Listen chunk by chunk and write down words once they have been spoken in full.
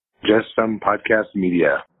Just Some Podcast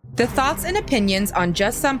Media. The thoughts and opinions on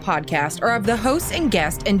Just Some Podcast are of the hosts and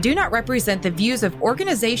guests and do not represent the views of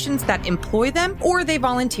organizations that employ them or they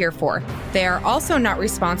volunteer for. They are also not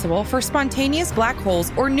responsible for spontaneous black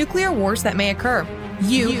holes or nuclear wars that may occur.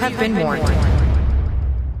 You have been warned.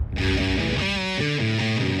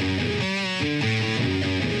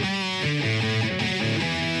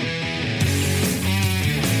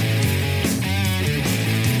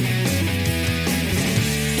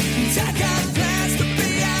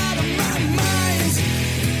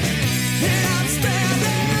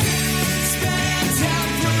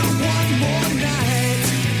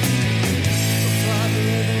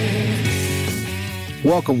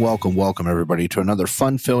 Welcome, everybody, to another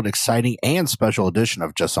fun-filled, exciting, and special edition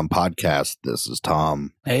of Just Some Podcast. This is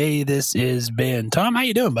Tom. Hey, this is Ben. Tom, how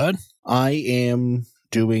you doing, bud? I am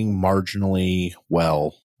doing marginally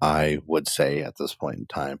well, I would say, at this point in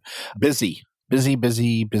time. Busy,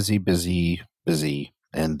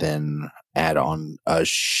 and then add on a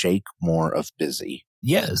shake more of busy.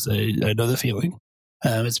 Yes, I know the feeling.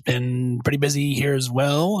 It's been pretty busy here as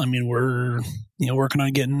well. I mean, we're, working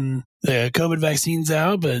on getting the COVID vaccines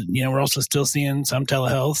out, but, we're also still seeing some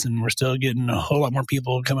telehealth, and we're still getting a whole lot more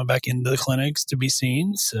people coming back into the clinics to be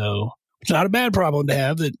seen. So it's not a bad problem to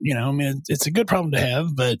have that, it's a good problem to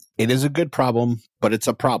have, but it is a good problem, but it's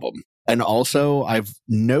a problem. And also I've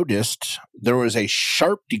noticed there was a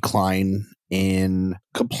sharp decline in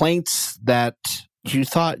complaints that you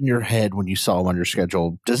thought in your head when you saw them on your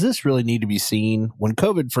schedule, does this really need to be seen? When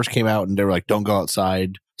COVID first came out and they were like, don't go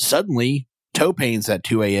outside, suddenly toe pains at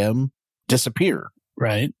 2 a.m. disappear.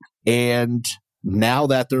 Right. And now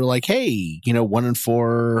that they're like, hey, 1 in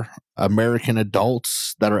 4 American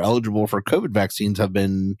adults that are eligible for COVID vaccines have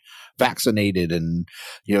been vaccinated, and,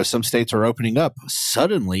 some states are opening up,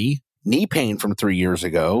 suddenly knee pain from 3 years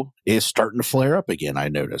ago is starting to flare up again, I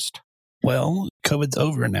noticed. Well, COVID's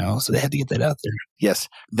over now, so they had to get that out there. Yes,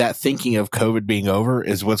 that thinking of COVID being over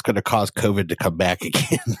is what's going to cause COVID to come back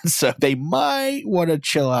again. So they might want to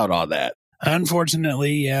chill out on that.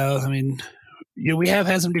 Unfortunately, yeah. I mean, we have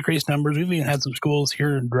had some decreased numbers. We've even had some schools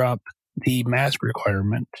here drop the mask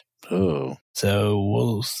requirement. Oh. So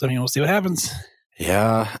we'll see what happens.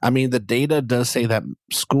 Yeah. I mean, the data does say that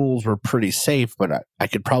schools were pretty safe, but I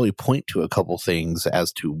could probably point to a couple things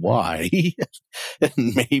as to why.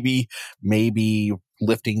 And maybe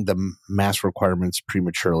lifting the mask requirements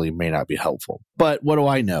prematurely may not be helpful. But what do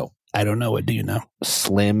I know? I don't know. What do you know?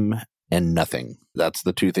 Slim and nothing. That's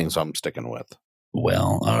the two things I'm sticking with.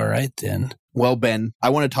 Well, all right then. Well, Ben, I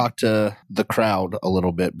want to talk to the crowd a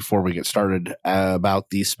little bit before we get started about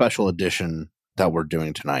the special edition that we're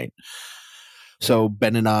doing tonight. So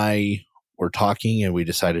Ben and I were talking, and we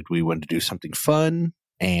decided we wanted to do something fun.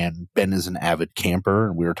 And Ben is an avid camper,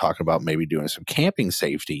 and we were talking about maybe doing some camping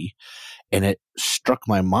safety. And it struck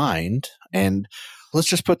my mind. And let's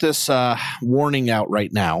just put this warning out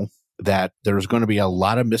right now that there's going to be a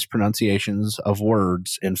lot of mispronunciations of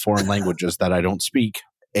words in foreign languages that I don't speak.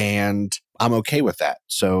 And I'm okay with that.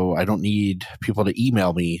 So I don't need people to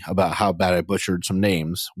email me about how bad I butchered some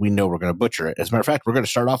names. We know we're going to butcher it. As a matter of fact, we're going to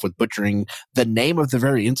start off with butchering the name of the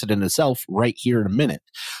very incident itself right here in a minute.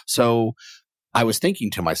 So I was thinking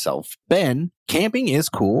to myself, Ben, camping is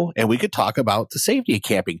cool, and we could talk about the safety of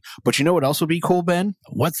camping. But you know what else would be cool, Ben?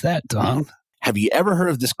 What's that, Tom? Have you ever heard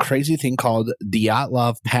of this crazy thing called the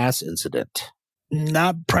Dyatlov Pass incident?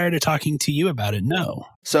 Not prior to talking to you about it, no.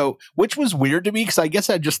 So, which was weird to me, because I guess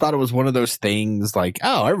I just thought it was one of those things like,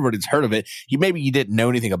 oh, everybody's heard of it. Maybe you didn't know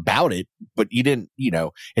anything about it, but you didn't,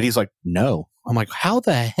 and he's like, no. I'm like, how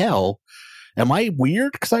the hell? Am I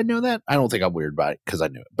weird because I know that? I don't think I'm weird about it because I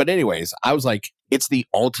knew it. But anyways, I was like, it's the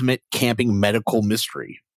ultimate camping medical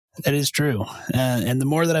mystery. That is true. And the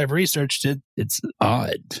more that I've researched it, it's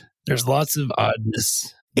odd. There's lots of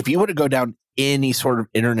oddness. If you want to go down any sort of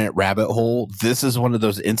internet rabbit hole, this is one of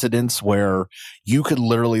those incidents where you could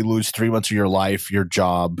literally lose 3 months of your life, your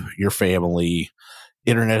job, your family,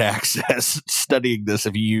 internet access studying this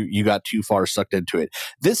if you got too far sucked into it.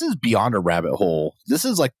 This is beyond a rabbit hole. This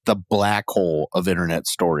is like the black hole of internet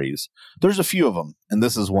stories. There's a few of them, and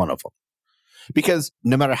this is one of them. Because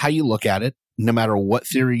no matter how you look at it, no matter what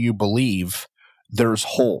theory you believe, there's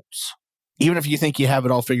holes. Even if you think you have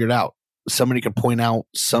it all figured out, somebody could point out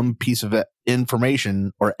some piece of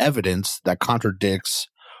information or evidence that contradicts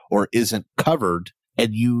or isn't covered,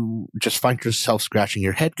 and you just find yourself scratching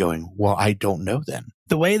your head going, well, I don't know then.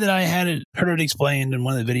 The way that I heard it explained in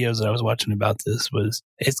one of the videos that I was watching about this was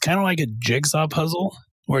it's kind of like a jigsaw puzzle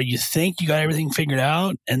where you think you got everything figured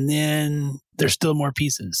out, and then there's still more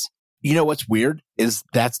pieces. You know what's weird is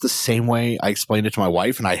that's the same way I explained it to my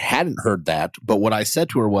wife, and I hadn't heard that. But what I said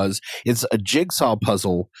to her was, it's a jigsaw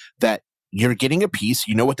puzzle that you're getting a piece,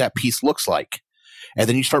 you know what that piece looks like. And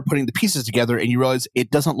then you start putting the pieces together and you realize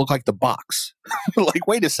it doesn't look like the box. Like,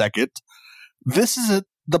 wait a second. This is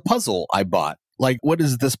the puzzle I bought. Like, what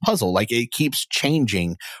is this puzzle? Like, it keeps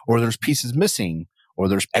changing, or there's pieces missing, or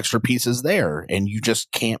there's extra pieces there, and you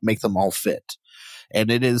just can't make them all fit. And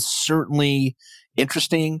it is certainly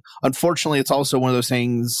interesting. Unfortunately, it's also one of those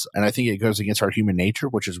things, and I think it goes against our human nature,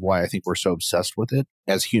 which is why I think we're so obsessed with it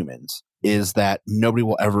as humans, is that nobody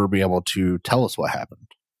will ever be able to tell us what happened.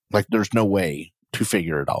 Like, there's no way to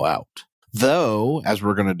figure it all out. Though, as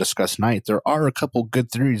we're going to discuss tonight, there are a couple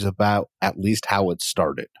good theories about at least how it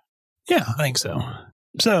started. Yeah, I think so.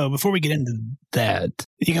 So before we get into that,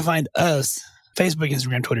 you can find us, Facebook,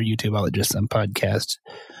 Instagram, Twitter, YouTube, all at Just Some Podcast.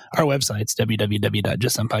 Our website's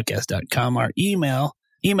www.justsomepodcast.com. Our email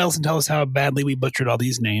us and tell us how badly we butchered all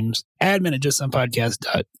these names. Admin at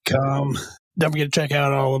justsomepodcast.com. Don't forget to check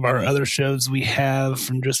out all of our other shows we have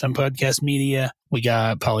from Just Some Podcast Media. We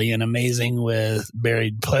got Pollyanna Amazing with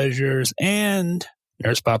Buried Pleasures and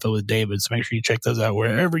Nurse Papa with David. So make sure you check those out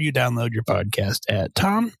wherever you download your podcast at.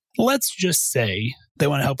 Tom, let's just say they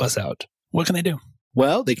want to help us out. What can they do?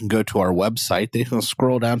 Well, they can go to our website. They can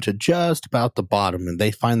scroll down to just about the bottom and they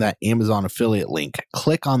find that Amazon affiliate link.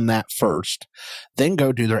 Click on that first, then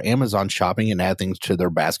go do their Amazon shopping and add things to their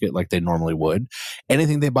basket like they normally would.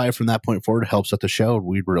 Anything they buy from that point forward helps out the show.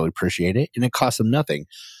 We'd really appreciate it. And it costs them nothing.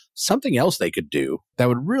 Something else they could do that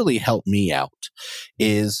would really help me out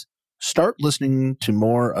is start listening to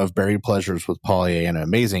more of Buried Pleasures with Pollyanna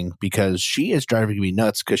Amazing, because she is driving me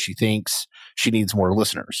nuts because she thinks she needs more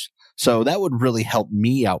listeners. So that would really help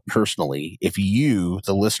me out personally if you,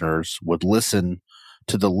 the listeners, would listen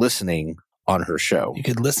to the listening on her show. You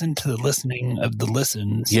could listen to the listening of the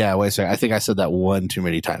listens. Yeah, wait a second. I think I said that one too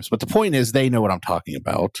many times. But the point is they know what I'm talking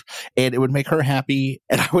about. And it would make her happy.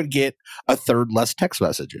 And I would get a third less text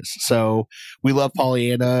messages. So we love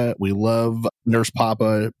Pollyanna. We love Nurse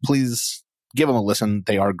Papa. Please give them a listen.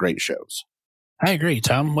 They are great shows. I agree,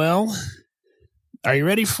 Tom. Well, are you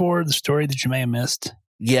ready for the story that you may have missed?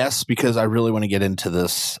 Yes, because I really want to get into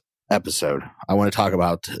this episode. I want to talk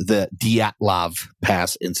about the Dyatlov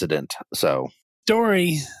Pass incident. So,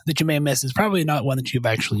 story that you may have missed is probably not one that you've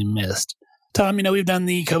actually missed. Tom, you know, we've done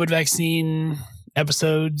the COVID vaccine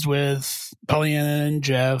episodes with Pollyanna and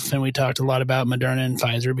Jeff, and we talked a lot about Moderna and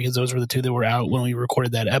Pfizer because those were the two that were out when we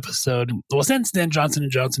recorded that episode. Well, since then, Johnson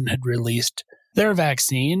 & Johnson had released their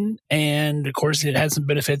vaccine, and of course it had some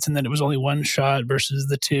benefits in that it was only one shot versus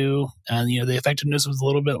the two, and the effectiveness was a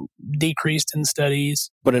little bit decreased in studies,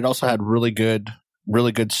 but it also had really good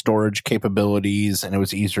storage capabilities, and it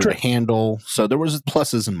was easier to handle. So there was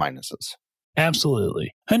pluses and minuses.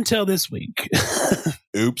 Absolutely, until this week.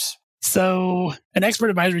 Oops. So, an expert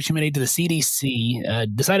advisory committee to the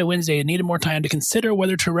CDC decided Wednesday it needed more time to consider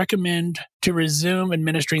whether to recommend to resume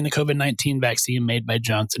administering the COVID-19 vaccine made by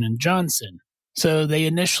Johnson & Johnson. So they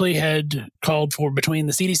initially had called for, between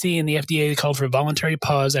the CDC and the FDA, they called for a voluntary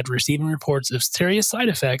pause after receiving reports of serious side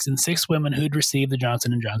effects in 6 women who'd received the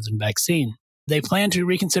Johnson & Johnson vaccine. They plan to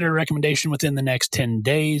reconsider a recommendation within the next 10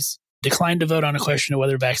 days, declined to vote on a question of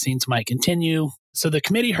whether vaccines might continue. So the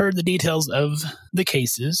committee heard the details of the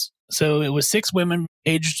cases. So it was 6 women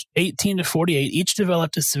aged 18 to 48, each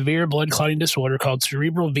developed a severe blood clotting disorder called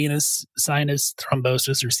cerebral venous sinus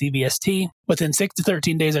thrombosis, or CVST. Within 6 to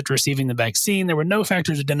 13 days after receiving the vaccine, there were no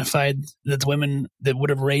factors identified that the women that would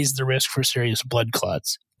have raised the risk for serious blood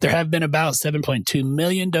clots. There have been about 7.2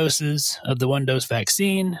 million doses of the one-dose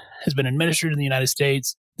vaccine has been administered in the United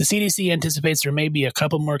States. The CDC anticipates there may be a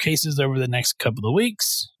couple more cases over the next couple of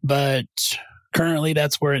weeks, but currently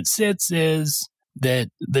that's where it sits, is that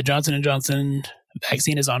the Johnson & Johnson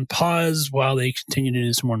vaccine is on pause while they continue to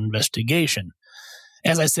do some more investigation.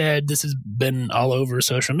 As I said, this has been all over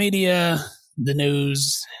social media, the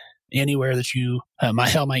news, anywhere that you,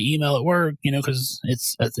 my email at work, because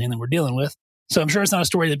it's a thing that we're dealing with. So I'm sure it's not a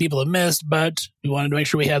story that people have missed, but we wanted to make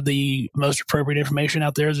sure we have the most appropriate information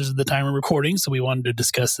out there. This is the time of recording, so we wanted to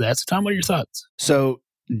discuss that. So Tom, what are your thoughts? So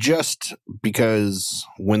just because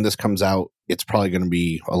when this comes out, it's probably going to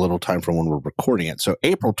be a little time from when we're recording it. So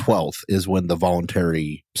April 12th is when the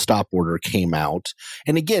voluntary stop order came out.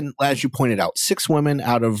 And again, as you pointed out, 6 women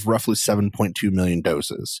out of roughly 7.2 million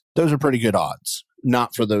doses. Those are pretty good odds.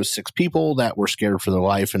 Not for those 6 people that were scared for their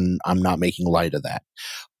life, and I'm not making light of that.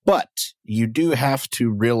 But you do have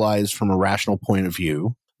to realize from a rational point of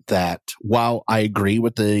view that while I agree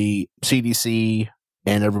with the CDC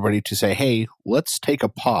and everybody to say, hey, let's take a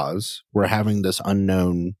pause, we're having this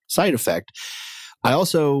unknown side effect, I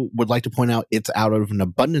also would like to point out it's out of an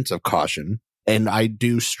abundance of caution. And I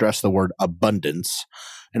do stress the word abundance,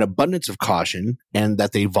 an abundance of caution, and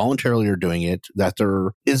that they voluntarily are doing it, that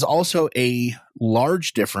there is also a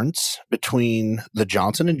large difference between the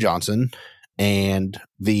Johnson & Johnson and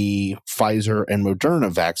the Pfizer and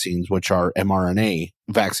Moderna vaccines, which are mRNA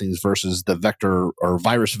vaccines, versus the vector or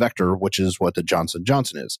virus vector, which is what the Johnson &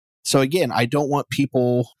 Johnson is. So again, I don't want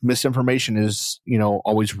people, misinformation is,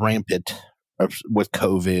 always rampant with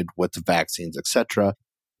COVID, with the vaccines, etc.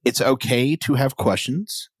 It's okay to have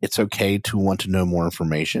questions. It's okay to want to know more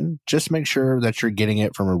information. Just make sure that you're getting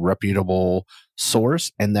it from a reputable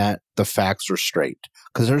source and that the facts are straight.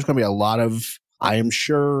 Because there's going to be a lot of, I am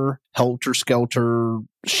sure, helter-skelter,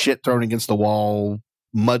 shit thrown against the wall,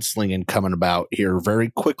 mudslinging coming about here very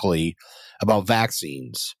quickly about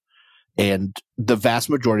vaccines. And the vast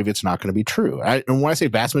majority of it's not going to be true. And when I say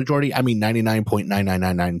vast majority, I mean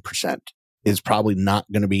 99.9999% is probably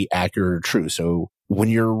not going to be accurate or true. So when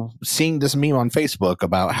you're seeing this meme on Facebook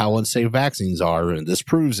about how unsafe vaccines are and this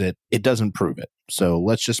proves it, it doesn't prove it. So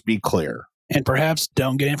let's just be clear. And perhaps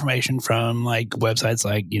don't get information from websites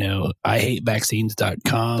like,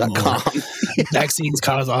 IHateVaccines.com or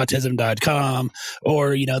vaccinescauseautism.com or,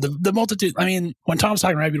 the multitude. I mean, when Tom's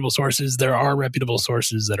talking reputable sources, there are reputable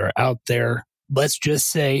sources that are out there. Let's just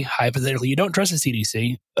say, hypothetically, you don't trust the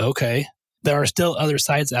CDC. Okay. There are still other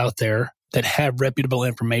sites out there that have reputable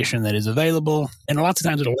information that is available. And lots of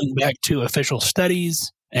times it'll link back to official studies,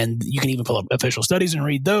 and you can even pull up official studies and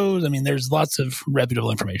read those. I mean, there's lots of reputable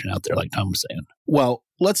information out there, like Tom was saying. Well,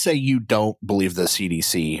 let's say you don't believe the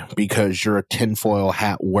CDC because you're a tinfoil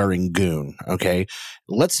hat wearing goon, okay?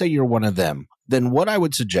 Let's say you're one of them. Then what I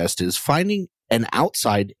would suggest is finding an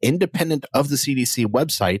outside, independent of the CDC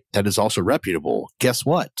website that is also reputable. Guess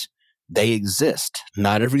what? They exist.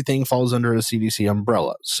 Not everything falls under a CDC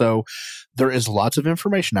umbrella. So there is lots of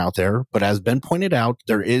information out there, but as Ben pointed out,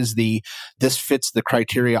 there is this fits the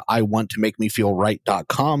criteria I want to make me feel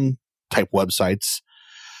right.com type websites.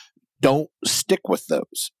 Don't stick with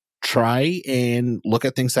those. Try and look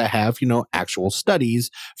at things that have, actual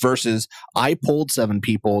studies versus I polled 7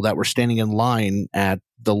 people that were standing in line at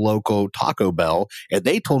the local Taco Bell, and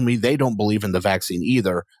they told me they don't believe in the vaccine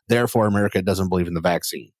either. Therefore, America doesn't believe in the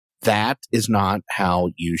vaccine. That is not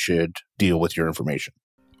how you should deal with your information.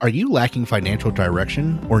 Are you lacking financial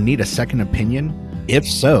direction or need a second opinion? If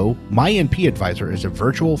so, MyNP Advisor is a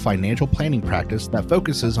virtual financial planning practice that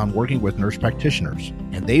focuses on working with nurse practitioners,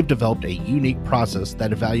 and they've developed a unique process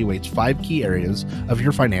that evaluates 5 key areas of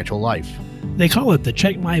your financial life. They call it the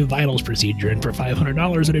Check My Vitals procedure, and for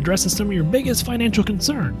 $500 it addresses some of your biggest financial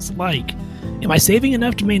concerns, like, am I saving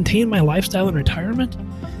enough to maintain my lifestyle in retirement?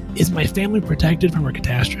 Is my family protected from a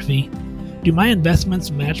catastrophe? Do my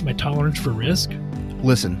investments match my tolerance for risk?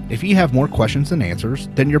 Listen, if you have more questions than answers,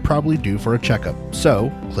 then you're probably due for a checkup.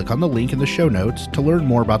 So, click on the link in the show notes to learn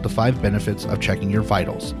more about the 5 benefits of checking your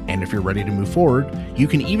vitals. And if you're ready to move forward, you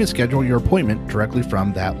can even schedule your appointment directly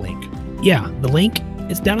from that link. Yeah, the link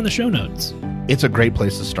is down in the show notes. It's a great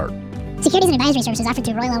place to start. Securities and advisory services offered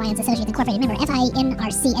through Royal Alliance Associates Incorporated, member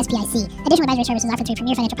FINRC SPIC. Additional advisory services offered through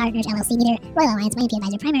Premier Financial Partners LLC, neither Royal Alliance, MyNP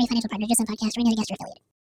Advisor, Primary Financial Partners, Just Some Podcast, or any other guest or affiliate.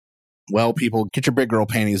 Well, people, get your big girl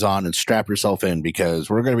panties on and strap yourself in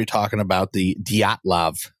because we're going to be talking about the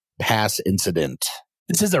Dyatlov Pass incident.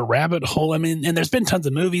 This is a rabbit hole. I mean, and there's been tons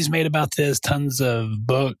of movies made about this, tons of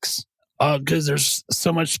books, because there's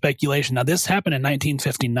so much speculation. Now, this happened in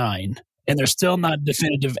 1959, and there's still not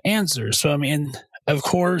definitive answers. So, I mean, of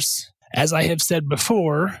course, as I have said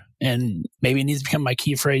before, and maybe it needs to become my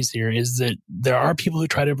key phrase here, is that there are people who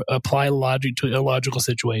try to apply logic to illogical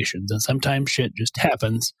situations, and sometimes shit just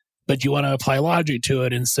happens, but you want to apply logic to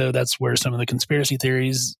it, and so that's where some of the conspiracy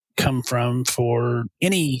theories come from for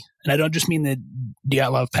any, and I don't just mean the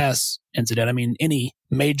Dyatlov Pass incident, I mean any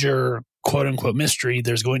major quote-unquote mystery,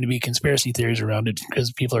 there's going to be conspiracy theories around it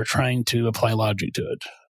because people are trying to apply logic to it.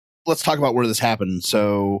 Let's talk about where this happened.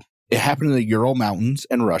 So it happened in the Ural Mountains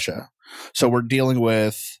in Russia. So we're dealing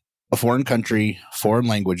with a foreign country, foreign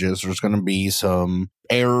languages. There's going to be some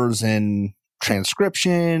errors in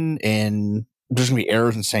transcription, and there's going to be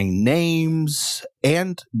errors in saying names.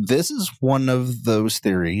 And this is one of those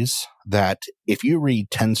theories that if you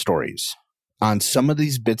read 10 stories on some of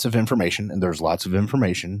these bits of information, and there's lots of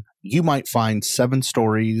information, you might find 7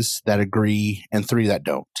 stories that agree and 3 that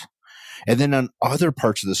don't. And then on other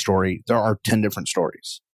parts of the story, there are 10 different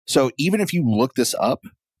stories. So even if you look this up,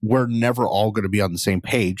 we're never all going to be on the same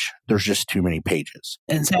page. There's just too many pages.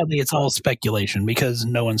 And sadly, it's all speculation because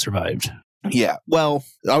no one survived. Yeah. Well,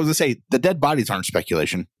 I was going to say the dead bodies aren't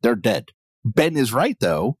speculation. They're dead. Ben is right,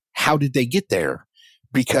 though. How did they get there?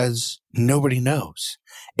 because nobody knows.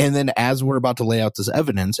 And then as we're about to lay out this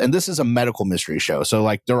evidence, and this is a medical mystery show, so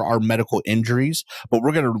like there are medical injuries, but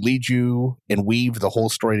we're going to lead you and weave the whole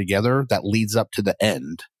story together that leads up to the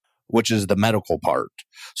end, which is the medical part.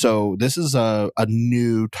 So this is a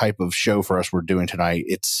new type of show for us we're doing tonight.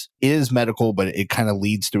 It is medical, but it kind of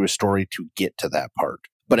leads through a story to get to that part.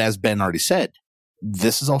 But as Ben already said,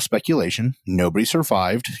 this is all speculation. Nobody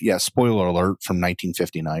survived. Yeah, spoiler alert from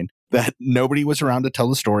 1959, that nobody was around to tell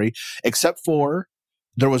the story, except for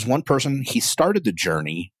there was one person, he started the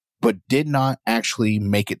journey, but did not actually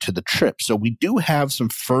make it to the trip. So we do have some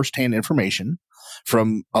firsthand information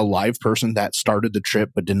from a live person that started the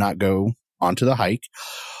trip, but did not go onto the hike.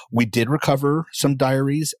 We did recover some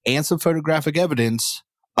diaries and some photographic evidence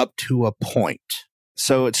up to a point.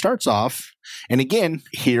 So it starts off, and again,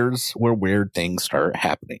 here's where weird things start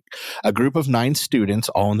happening. A group of 9 students,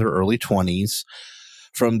 all in their early 20s,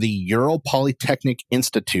 from the Ural Polytechnic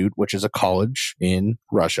Institute, which is a college in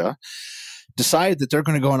Russia, decide that they're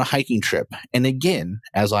going to go on a hiking trip. And again,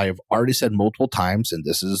 as I have already said multiple times, and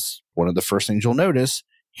this is one of the first things you'll notice,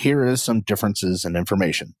 here is some differences in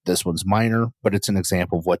information. This one's minor, but it's an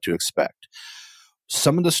example of what to expect.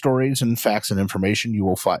 Some of the stories and facts and information you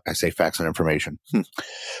will find, I say facts and information.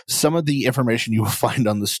 Some of the information you will find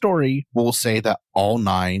on the story will say that all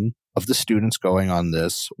 9 of the students going on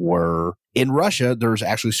this were in Russia. There's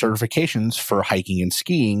actually certifications for hiking and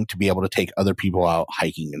skiing to be able to take other people out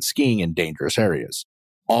hiking and skiing in dangerous areas.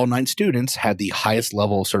 All 9 students had the highest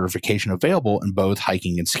level of certification available in both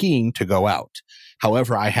hiking and skiing to go out.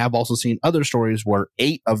 However, I have also seen other stories where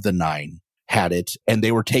 8 of the 9 had it, and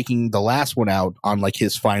they were taking the last one out on like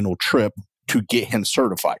his final trip to get him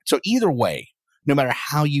certified. So either way, no matter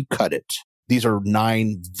how you cut it, these are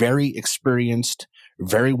 9 very experienced,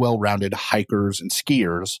 very well-rounded hikers and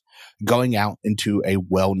skiers going out into a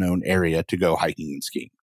well-known area to go hiking and skiing.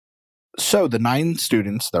 So the 9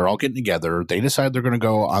 students, they're all getting together. They decide they're going to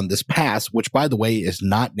go on this pass, which, by the way, is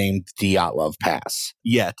not named Dyatlov Pass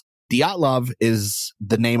yet. Dyatlov is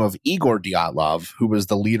the name of Igor Dyatlov, who was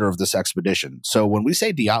the leader of this expedition. So when we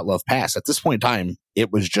say Dyatlov Pass, at this point in time, it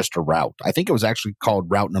was just a route. I think it was actually called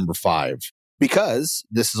Route Number 5. Because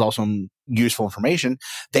this is also useful information,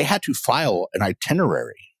 they had to file an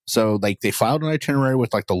itinerary. So like they filed an itinerary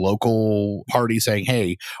with like the local party saying,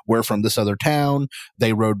 hey, we're from this other town.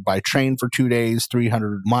 They rode by train for 2 days,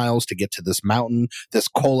 300 miles to get to this mountain, this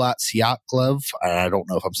Kholat Syaklev. I don't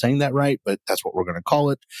know if I'm saying that right, but that's what we're going to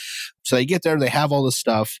call it. So they get there, they have all this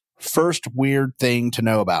stuff. First weird thing to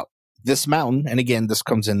know about this mountain, and again, this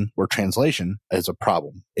comes in where translation is a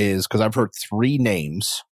problem, is because I've heard 3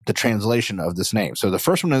 names, the translation of this name. So the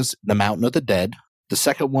first one is the Mountain of the Dead. The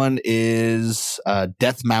second one is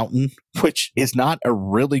Death Mountain, which is not a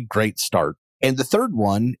really great start. And the third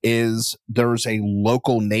one is there's a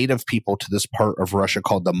local native people to this part of Russia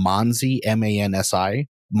called the Mansi, M-A-N-S-I,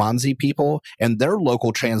 Mansi people. And their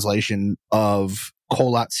local translation of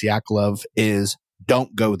Kholat Syaklev is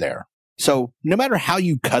don't go there. So no matter how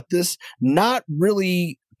you cut this, not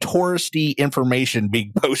really touristy information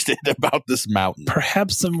being posted about this mountain.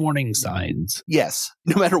 Perhaps some warning signs. Yes.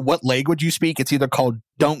 No matter what language you speak, it's either called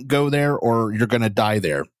don't go there or you're going to die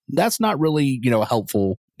there. That's not really,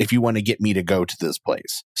 helpful if you want to get me to go to this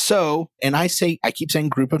place. So, and I keep saying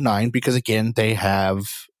group of 9 because again, they have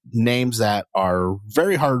names that are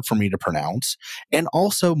very hard for me to pronounce and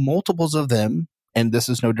also multiples of them. And this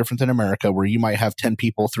is no different than America, where you might have 10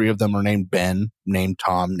 people. 3 of them are named Ben, named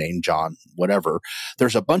Tom, named John, whatever.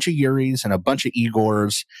 There's a bunch of Yuris and a bunch of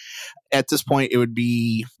Igors. At this point, it would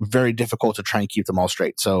be very difficult to try and keep them all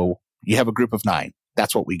straight. So you have a group of 9.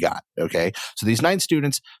 That's what we got. Okay. So these 9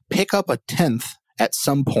 students pick up a 10th at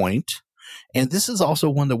some point. And this is also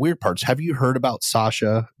one of the weird parts. Have you heard about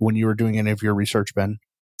Sasha when you were doing any of your research, Ben?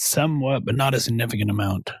 Somewhat, but not a significant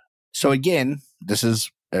amount. So again, this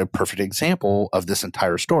is a perfect example of this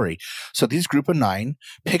entire story. So these group of 9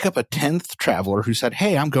 pick up a 10th traveler who said,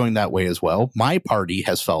 hey, I'm going that way as well. My party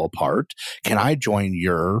has fell apart. Can I join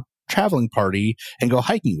your traveling party and go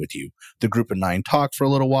hiking with you? The group of 9 talk for a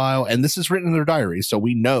little while, and this is written in their diaries, so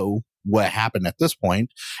we know what happened at this point.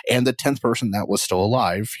 And the 10th person that was still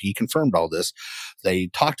alive, he confirmed all this. They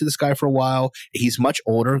talked to this guy for a while. He's much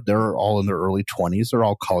older. They're all in their early 20s. They're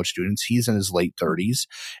all college students. He's in his late 30s.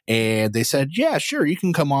 And they said, yeah, sure, you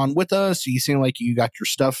can come on with us. You seem like you got your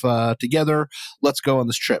stuff together. Let's go on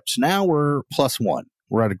this trip. So now we're +1.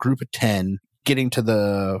 We're at a group of 10 getting to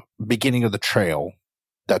the beginning of the trail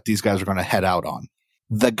that these guys are going to head out on.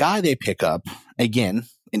 The guy they pick up, again,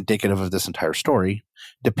 indicative of this entire story,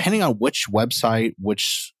 depending on which website,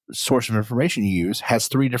 which source of information you use, has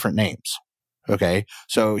 3 different names. Okay.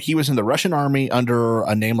 So he was in the Russian army under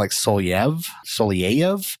a name like Solyev.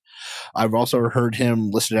 I've also heard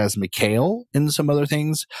him listed as Mikhail in some other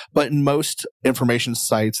things, but in most information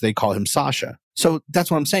sites, they call him Sasha. So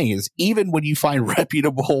that's what I'm saying is even when you find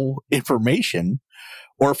reputable information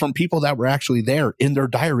or from people that were actually there in their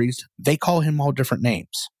diaries, they call him all different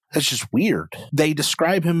names. That's just weird. They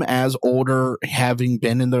describe him as older, having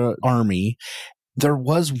been in the army. There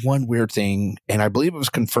was one weird thing, and I believe it was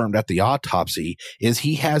confirmed at the autopsy, is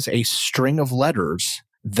he has a string of letters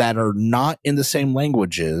that are not in the same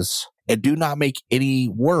languages and do not make any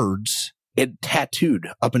words, it tattooed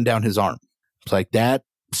up and down his arm. It's like, that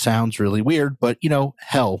sounds really weird, but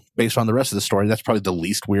hell, based on the rest of the story, that's probably the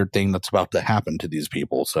least weird thing that's about to happen to these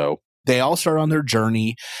people. So they all start on their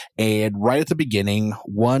journey, and right at the beginning,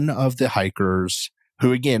 one of the hikers,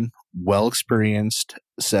 who again, well experienced,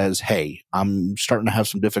 says, hey, I'm starting to have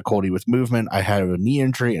some difficulty with movement. I have a knee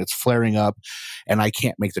injury and it's flaring up and I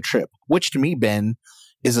can't make the trip, which to me, Ben,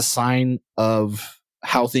 is a sign of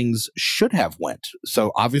how things should have went.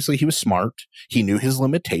 So obviously he was smart. He knew his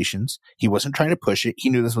limitations. He wasn't trying to push it. He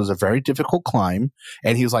knew this was a very difficult climb.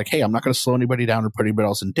 And he was like, hey, I'm not going to slow anybody down or put anybody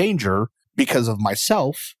else in danger because of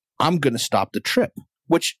myself. I'm going to stop the trip,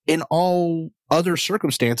 which in all other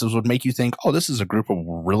circumstances would make you think, oh, this is a group of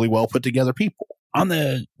really well put together people. On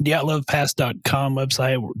the DyatlovPass.com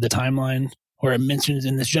website, the timeline, where it mentions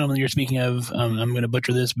in this gentleman you're speaking of, I'm going to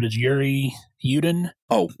butcher this, but it's Yuri Yudin.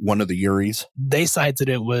 Oh, one of the Yuris. They cite that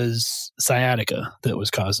it was sciatica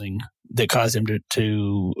that caused him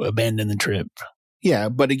to abandon the trip. Yeah,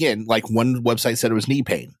 but again, like one website said it was knee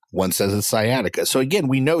pain. One says it's sciatica. So again,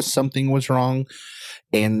 we know something was wrong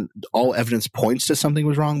and all evidence points to something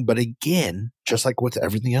was wrong. But again, just like with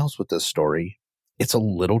everything else with this story, it's a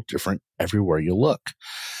little different everywhere you look.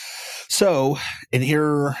 So, and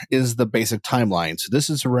here is the basic timeline. So this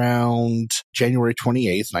is around January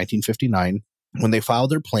 28th, 1959. When they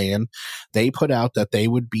filed their plan, they put out that they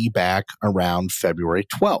would be back around February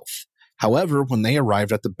 12th. However, when they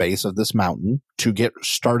arrived at the base of this mountain to get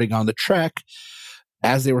starting on the trek,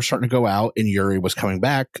 as they were starting to go out and Yuri was coming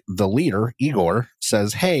back, the leader, Igor,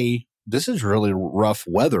 says, hey, this is really rough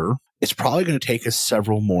weather. It's probably going to take us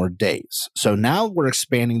several more days. So now we're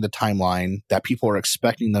expanding the timeline that people are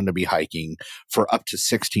expecting them to be hiking for up to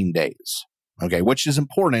 16 days. Okay, which is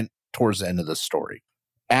important towards the end of the story.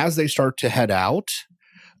 As they start to head out,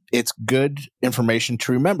 it's good information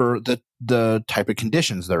to remember the type of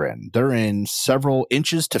conditions they're in. They're in several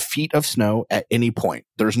inches to feet of snow at any point.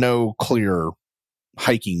 There's no clear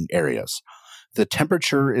hiking areas. The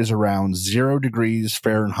temperature is around 0 degrees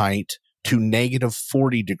Fahrenheit to negative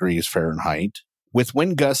 40 degrees Fahrenheit, with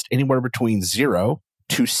wind gusts anywhere between 0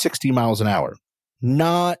 to 60 miles an hour.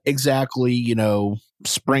 Not exactly,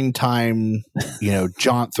 springtime,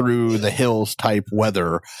 jaunt through the hills type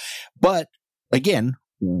weather, but again,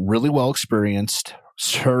 really well experienced,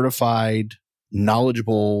 certified,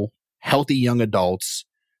 knowledgeable, healthy young adults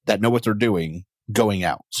that know what they're doing going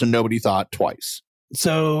out. So nobody thought twice.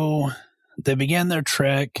 So they began their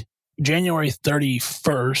trek January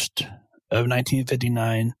 31st of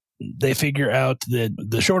 1959. They figure out that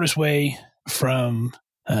the shortest way from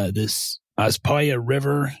this Ospaya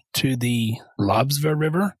River to the Lobzva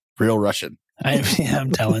River. Real Russian.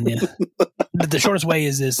 I'm telling you. The shortest way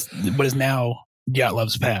is what is now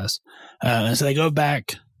Dyatlov's Pass. So they go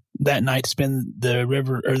back that night to spend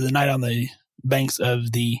the night on the banks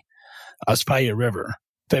of the Ospaya River.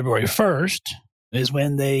 February 1st is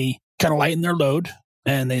when they kind of lighten their load,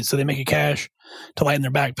 and they make a cache to lighten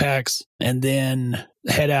their backpacks, and then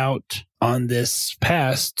head out on this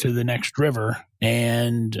pass to the next river.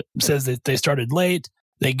 And says that they started late.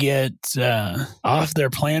 They get off their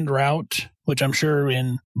planned route, which I'm sure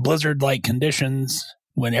in blizzard-like conditions,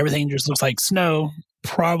 when everything just looks like snow,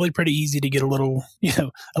 probably pretty easy to get a little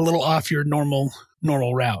off your normal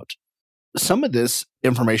route. Some of this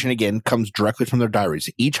information, again, comes directly from their diaries.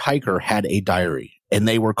 Each hiker had a diary, and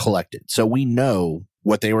they were collected. So we know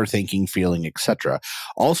what they were thinking, feeling, etc.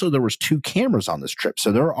 Also, there was 2 cameras on this trip.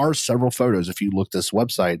 So there are several photos. If you look this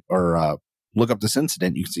website or look up this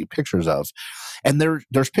incident, you can see pictures of. And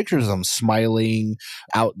there's pictures of them smiling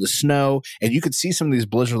out in the snow. And you could see some of these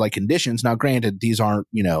blizzard-like conditions. Now, granted, these aren't,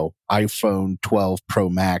 iPhone 12 Pro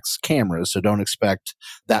Max cameras, so don't expect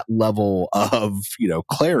that level of,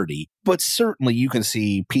 clarity. But certainly you can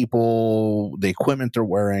see people, the equipment they're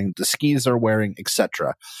wearing, the skis they're wearing,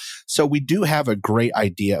 etc. So we do have a great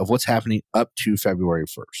idea of what's happening up to February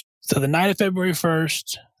 1st. So the night of February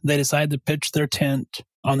 1st, they decide to pitch their tent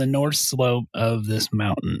on the north slope of this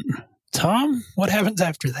mountain. Tom, what happens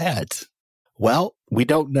after that? Well, we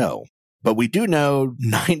don't know. But we do know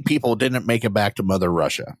 9 people didn't make it back to Mother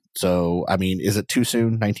Russia. So, I mean, is it too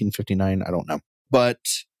soon? 1959? I don't know. But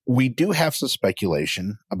we do have some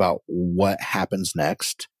speculation about what happens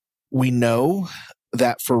next. We know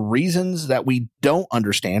that for reasons that we don't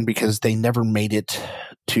understand, because they never made it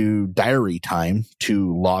to diary time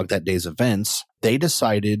to log that day's events, they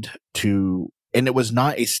decided to, and it was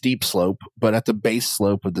not a steep slope, but at the base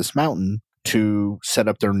slope of this mountain, to set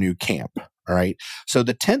up their new camp. All right. So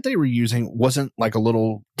the tent they were using wasn't like a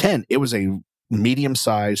little tent. It was a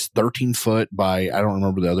medium-sized 13-foot by, I don't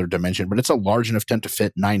remember the other dimension, but it's a large enough tent to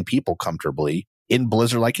fit 9 people comfortably in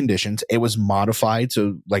blizzard-like conditions. It was modified.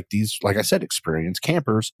 So like these, like I said, experienced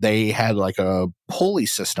campers, they had like a pulley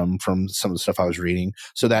system from some of the stuff I was reading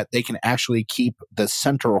so that they can actually keep the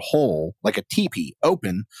center hole, like a teepee,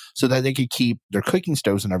 open so that they could keep their cooking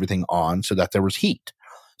stoves and everything on so that there was heat.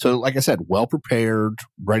 So like I said, well prepared,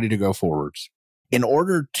 ready to go forwards. In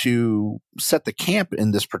order to set the camp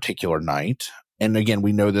in this particular night, and again,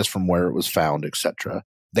 we know this from where it was found, etc.,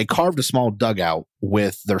 they carved a small dugout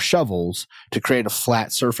with their shovels to create a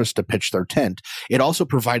flat surface to pitch their tent. It also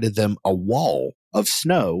provided them a wall of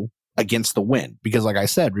snow against the wind. Because like I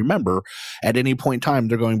said, remember, at any point in time,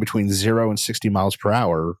 they're going between 0 and 60 miles per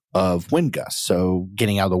hour of wind gusts. So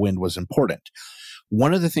getting out of the wind was important.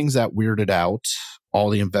 One of the things that weirded out all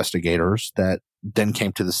the investigators that then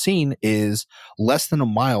came to the scene is less than a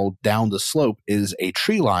mile down the slope is a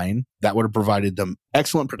tree line that would have provided them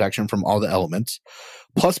excellent protection from all the elements,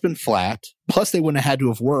 plus been flat, plus they wouldn't have had to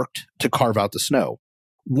have worked to carve out the snow.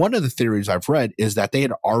 One of the theories I've read is that they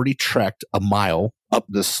had already trekked a mile up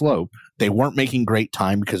the slope. They weren't making great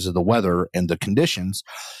time because of the weather and the conditions.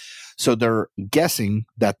 So they're guessing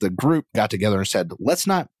that the group got together and said, let's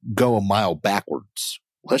not go a mile backwards.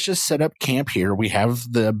 Let's just set up camp here. We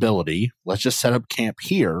have the ability. Let's just set up camp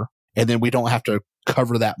here. And then we don't have to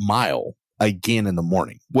cover that mile again in the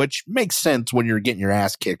morning, which makes sense when you're getting your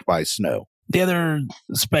ass kicked by snow. The other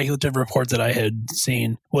speculative report that I had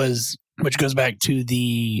seen was, which goes back to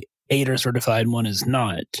the 8 are certified, 1 is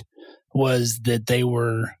not, was that they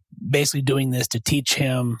were basically doing this to teach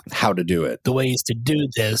him how to do it, the ways to do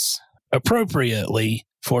this appropriately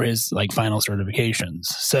for his like final certifications.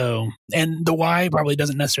 So, and the why probably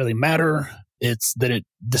doesn't necessarily matter. It's that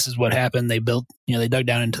this is what happened. They built, they dug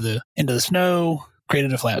down into the snow,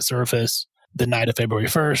 created a flat surface the night of February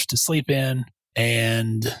 1st to sleep in.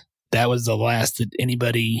 And that was the last that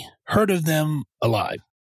anybody heard of them alive.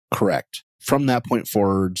 Correct. From that point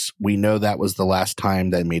forwards, we know that was the last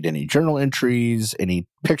time they made any journal entries, any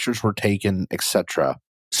pictures were taken, etc.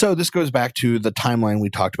 So this goes back to the timeline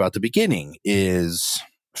we talked about at the beginning, is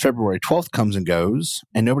February 12th comes and goes,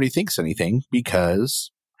 and nobody thinks anything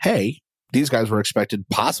because, hey, these guys were expected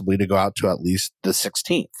possibly to go out to at least the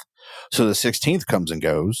 16th. So the 16th comes and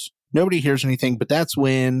goes. Nobody hears anything, but that's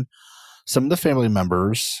when some of the family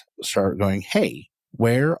members start going, hey,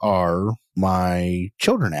 where are my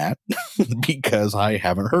children at? Because I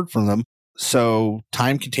haven't heard from them. So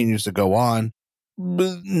time continues to go on.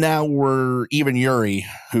 But now even Yuri,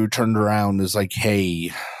 who turned around, is like,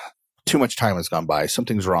 hey, too much time has gone by.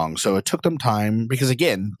 Something's wrong. So it took them time because,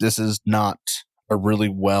 again, this is not a really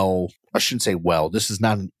this is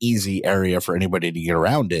not an easy area for anybody to get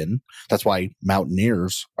around in. That's why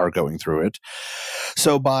mountaineers are going through it.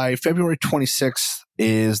 So by February 26th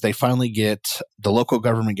they finally get, the local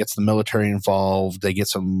government gets the military involved. They get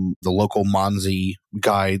the local Monzi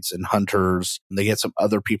guides and hunters. They get some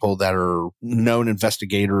other people that are known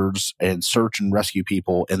investigators and search and rescue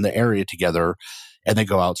people in the area together. And they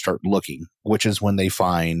go out and start looking, which is when they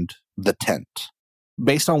find the tent.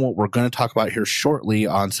 Based on what we're going to talk about here shortly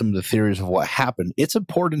on some of the theories of what happened, it's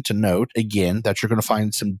important to note, again, that you're going to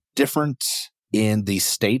find some difference in the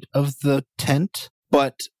state of the tent,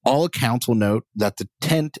 but all accounts will note that the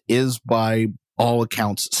tent is, by all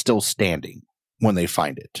accounts, still standing when they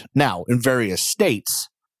find it. Now, in various states,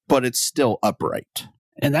 but it's still upright.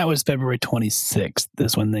 And that was February 26th,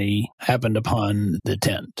 is when they happened upon the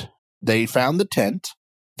tent. They found the tent.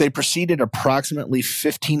 They proceeded approximately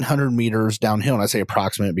 1,500 meters downhill. And I say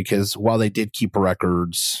approximate because while they did keep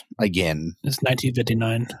records, again, it's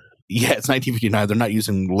 1959. Yeah, it's 1959. They're not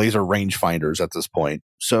using laser rangefinders at this point.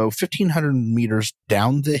 So 1,500 meters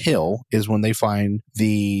down the hill is when they find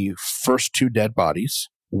the first 2 dead bodies,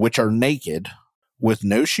 which are naked with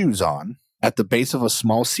no shoes on, at the base of a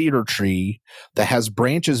small cedar tree that has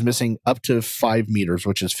branches missing up to 5 meters,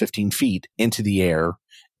 which is 15 feet, into the air,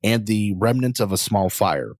 and the remnants of a small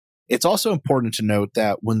fire. It's also important to note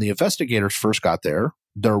that when the investigators first got there,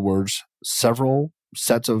 there was several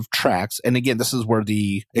sets of tracks. And again, this is where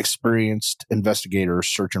the experienced investigators,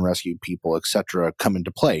 search and rescue people, etc., come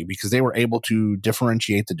into play because they were able to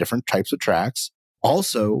differentiate the different types of tracks.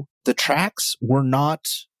 Also, the tracks were not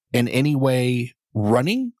in any way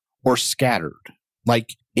running or scattered.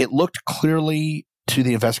 Like, it looked clearly to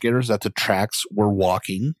the investigators that the tracks were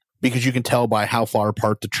walking because you can tell by how far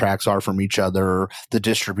apart the tracks are from each other, the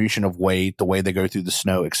distribution of weight, the way they go through the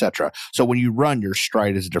snow, etc. So when you run, your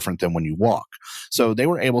stride is different than when you walk. So they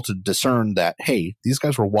were able to discern that, hey, these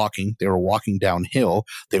guys were walking. They were walking downhill.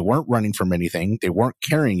 They weren't running from anything. They weren't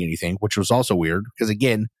carrying anything, which was also weird because,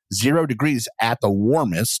 again, 0 degrees at the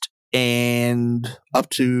warmest and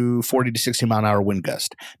up to 40 to 60 mile an hour wind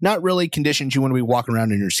gust. Not really conditions you want to be walking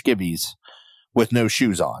around in your skivvies with no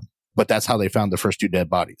shoes on. But that's how they found the first 2 dead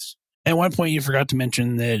bodies. At one point, you forgot to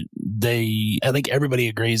mention that I think everybody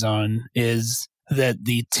agrees on, is that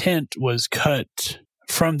the tent was cut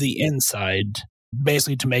from the inside,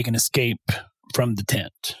 basically to make an escape from the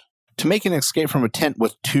tent. To make an escape from a tent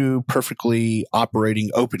with 2 perfectly operating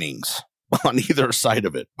openings on either side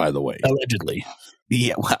of it, by the way. Allegedly.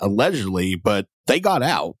 Yeah, well, allegedly, but they got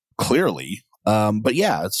out, clearly. But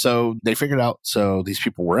yeah, so they figured out, so these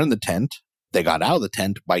people were in the tent. They got out of the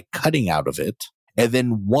tent by cutting out of it and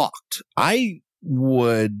then walked. I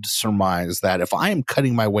would surmise that if I am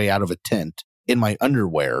cutting my way out of a tent in my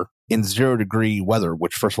underwear in 0 degree weather,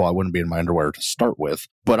 which first of all, I wouldn't be in my underwear to start with,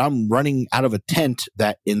 but I'm running out of a tent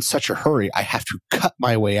that in such a hurry, I have to cut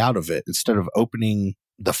my way out of it instead of opening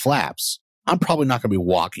the flaps. I'm probably not going to be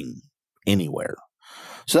walking anywhere.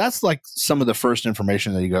 So that's like some of the first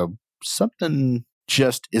information that you go, something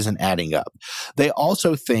just isn't adding up. They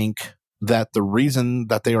also think that the reason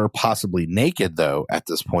that they are possibly naked, though, at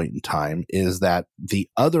this point in time is that the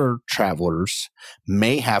other travelers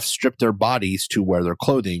may have stripped their bodies to wear their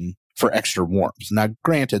clothing for extra warmth. Now,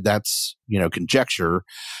 granted, that's, conjecture,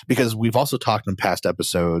 because we've also talked in past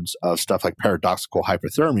episodes of stuff like paradoxical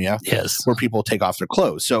hypothermia, yes, where people take off their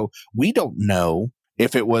clothes. So we don't know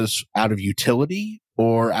if it was out of utility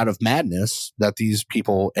or out of madness that these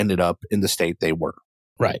people ended up in the state they were.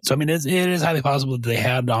 Right. So, I mean, it is highly possible that they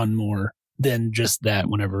had on more than just that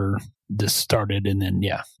whenever this started. And then,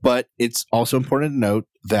 yeah. But it's also important to note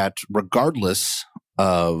that regardless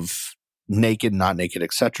of naked, not naked,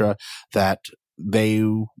 etc., that they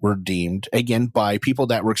were deemed, again, by people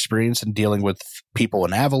that were experienced in dealing with people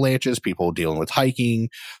in avalanches, people dealing with hiking,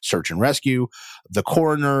 search and rescue, the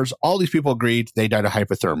coroners, all these people agreed they died of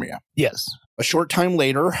hypothermia. Yes. A short time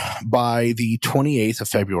later, by the 28th of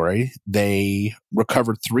February, they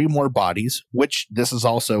recovered 3 more bodies, which this is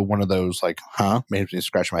also one of those made me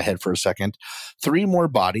scratch my head for a second. 3 more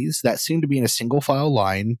bodies that seemed to be in a single file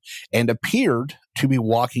line and appeared to be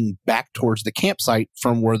walking back towards the campsite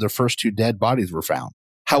from where the first 2 dead bodies were found.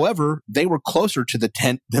 However, they were closer to the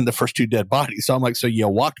tent than the first 2 dead bodies. So I'm like, so you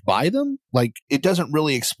walked by them? Like, it doesn't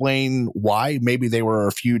really explain why. Maybe they were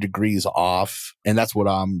a few degrees off. And that's what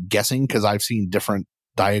I'm guessing, because I've seen different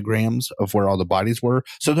diagrams of where all the bodies were.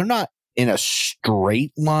 So they're not in a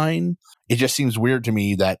straight line. It just seems weird to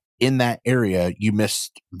me that in that area, you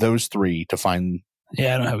missed those 3 to find.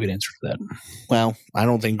 Yeah, I don't have a good answer for that. Well, I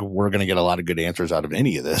don't think we're going to get a lot of good answers out of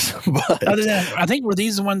any of this. But other than, I think were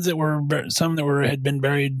these the ones that were some that had been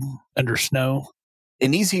buried under snow?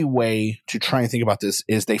 An easy way to try and think about this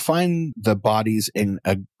is they find the bodies in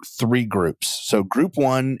 3 groups. So group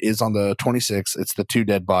 1 is on the 26th. It's the 2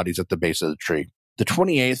 dead bodies at the base of the tree. The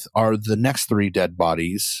 28th are the next 3 dead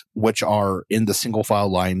bodies, which are in the single file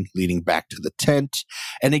line leading back to the tent.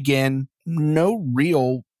 And again, no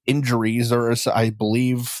real injuries. I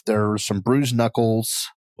believe there are some bruised knuckles.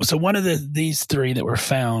 So one of these 3 that were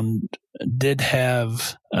found did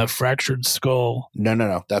have a fractured skull.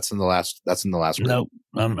 No. That's in the last group. Nope.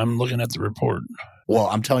 I'm looking at the report. Well,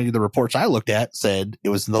 I'm telling you, the reports I looked at said it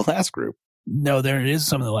was in the last group. No, there is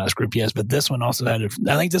some in the last group, yes, but this one also had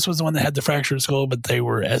I think this was the one that had the fractured skull, but they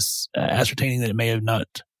were ascertaining that it may have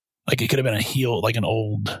not, like it could have been a heel, like an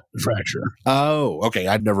old fracture. Oh, okay.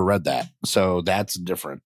 I've never read that. So that's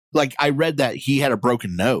different. Like, I read that he had a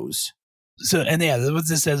broken nose. So, and yeah, what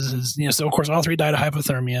this says is, so of course all 3 died of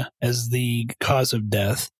hypothermia as the cause of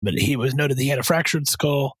death, but he was noted that he had a fractured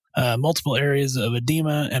skull, multiple areas of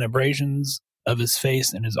edema and abrasions of his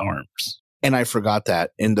face and his arms. And I forgot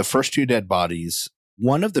that in the first 2 dead bodies,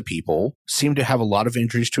 one of the people seemed to have a lot of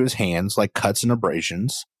injuries to his hands, like cuts and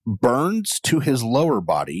abrasions, burns to his lower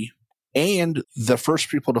body. And the first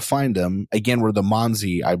people to find them, again, were the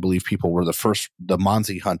Monzi, I believe people were the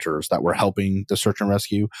Monzi hunters that were helping the search and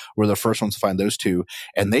rescue, were the first ones to find those 2.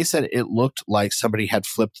 And they said it looked like somebody had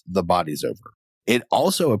flipped the bodies over. It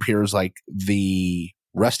also appears like the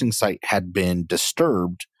resting site had been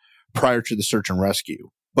disturbed prior to the search and rescue.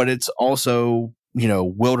 But it's also,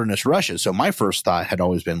 wilderness rushes. So my first thought had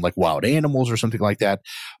always been like wild animals or something like that.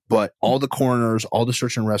 But all the coroners, all the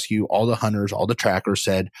search and rescue, all the hunters, all the trackers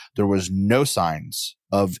said there was no signs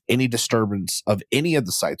of any disturbance of any of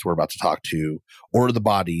the sites we're about to talk to or the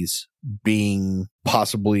bodies being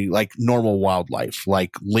possibly like normal wildlife,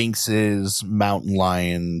 like lynxes, mountain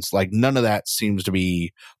lions, like none of that seems to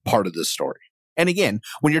be part of this story. And again,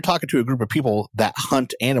 when you're talking to a group of people that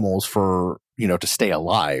hunt animals for, to stay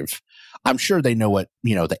alive, I'm sure they know what,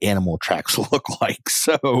 the animal tracks look like.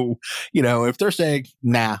 So, if they're saying,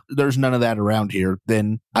 nah, there's none of that around here,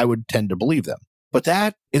 then I would tend to believe them. But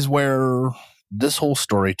that is where this whole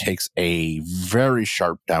story takes a very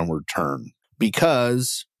sharp downward turn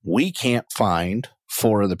because we can't find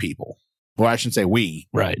 4 of the people. Well, I shouldn't say we.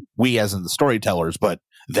 Right. We as in the storytellers, but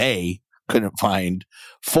they couldn't find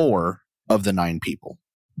 4 of the 9 people.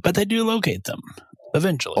 But they do locate them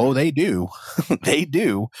eventually. Oh, they do. They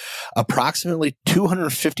do. Approximately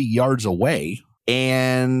 250 yards away.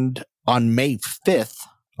 And on May 5th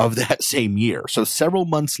of that same year, so several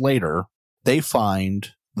months later, they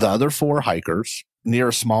find the other 4 hikers near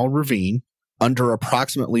a small ravine under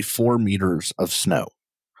approximately 4 meters of snow.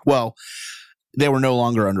 Well, they were no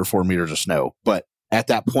longer under 4 meters of snow, but at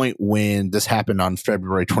that point when this happened on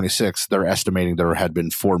February 26th, they're estimating there had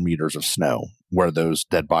been 4 meters of snow where those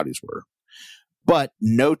dead bodies were. But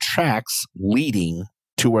no tracks leading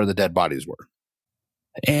to where the dead bodies were.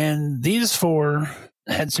 And these 4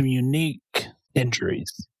 had some unique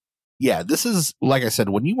injuries. Yeah, this is, like I said,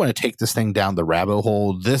 when you want to take this thing down the rabbit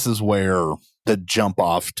hole, this is where the jump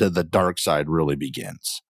off to the dark side really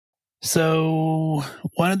begins. So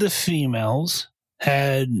one of the females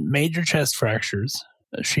had major chest fractures.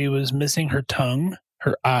 She was missing her tongue,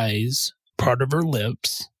 her eyes, part of her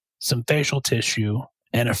lips, some facial tissue,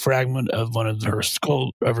 and a fragment of one of her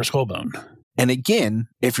skull bone. And again,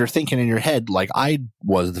 if you're thinking in your head, like I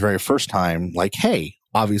was the very first time, like, hey,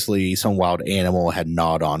 obviously some wild animal had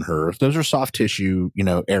gnawed on her. Those are soft tissue,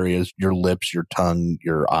 areas, your lips, your tongue,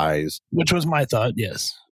 your eyes. Which was my thought,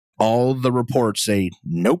 yes. All the reports say,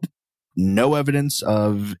 nope, no evidence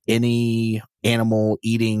of any animal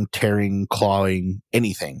eating, tearing, clawing,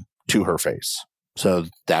 anything to her face. So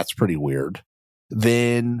that's pretty weird.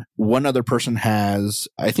 Then one other person has,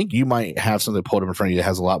 I think you might have something pulled up in front of you that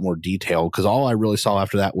has a lot more detail, because all I really saw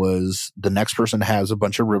after that was the next person has a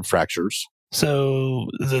bunch of rib fractures. So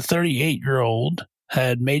the 38-year-old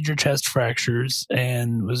had major chest fractures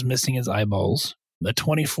and was missing his eyeballs. The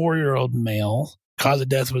 24-year-old male, cause of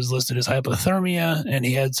death was listed as hypothermia, and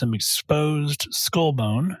he had some exposed skull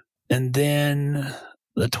bone. And then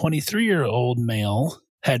the 23-year-old male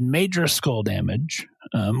had major skull damage,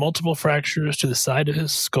 multiple fractures to the side of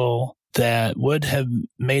his skull that would have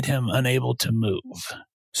made him unable to move.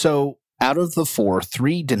 So out of the 4,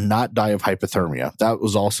 3 did not die of hypothermia. That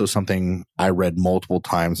was also something I read multiple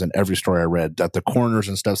times in every story I read, that the coroners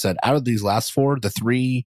and stuff said out of these last 4, the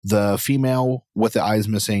 3, the female with the eyes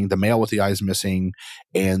missing, the male with the eyes missing,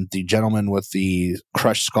 and the gentleman with the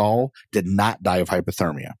crushed skull did not die of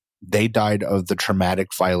hypothermia. They died of the traumatic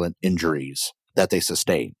violent injuries that they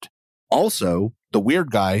sustained. Also, the weird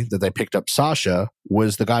guy that they picked up, Sasha,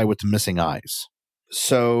 was the guy with the missing eyes.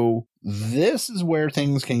 So this is where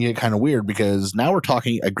things can get kind of weird, because now we're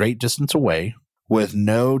talking a great distance away with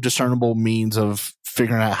no discernible means of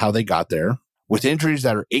figuring out how they got there, with injuries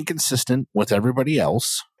that are inconsistent with everybody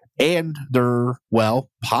else, and they're, well,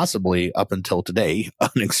 possibly up until today,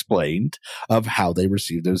 unexplained of how they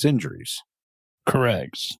received those injuries.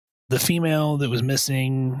 Correct. The female that was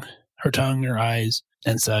missing her tongue, her eyes,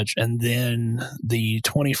 and such. And then the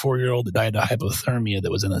 24-year-old that died of hypothermia that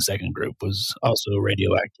was in the second group was also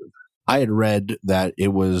radioactive. I had read that it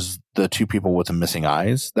was the 2 people with the missing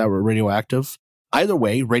eyes that were radioactive. Either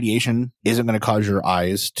way, radiation isn't going to cause your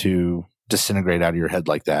eyes to disintegrate out of your head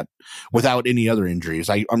like that without any other injuries.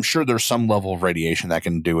 I'm sure there's some level of radiation that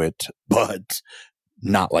can do it, but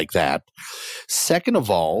not like that. Second of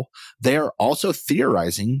all, they're also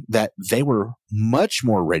theorizing that they were much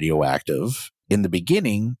more radioactive in the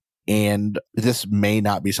beginning, and this may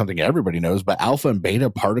not be something everybody knows, but alpha and beta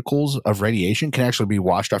particles of radiation can actually be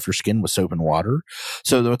washed off your skin with soap and water.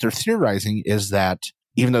 So what they're theorizing is that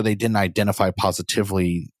even though they didn't identify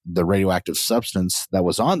positively the radioactive substance that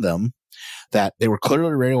was on them, that they were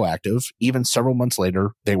clearly radioactive. Even several months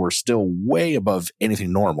later, they were still way above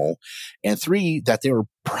anything normal. And 3, that they were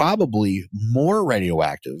probably more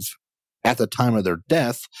radioactive at the time of their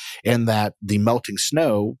death, and that the melting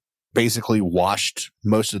snow basically washed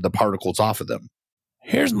most of the particles off of them.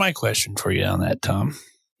 Here's my question for you on that, Tom.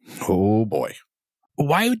 Oh, boy.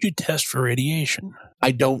 Why would you test for radiation?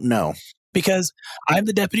 I don't know. Because I'm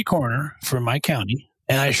the deputy coroner for my county,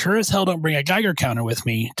 and I sure as hell don't bring a Geiger counter with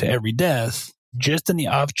me to every death, just in the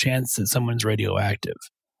off chance that someone's radioactive.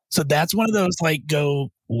 So that's one of those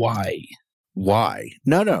why? Why?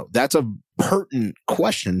 No. That's a pertinent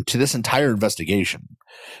question to this entire investigation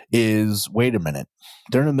is, wait a minute.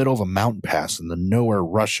 They're in the middle of a mountain pass in the nowhere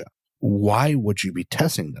Russia. Why would you be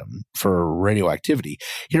testing them for radioactivity?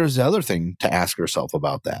 Here's the other thing to ask yourself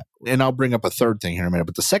about that. And I'll bring up a third thing here in a minute.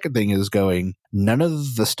 But the second thing is none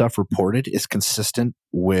of the stuff reported is consistent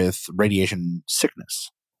with radiation sickness.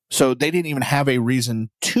 So they didn't even have a reason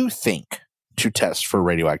to think to test for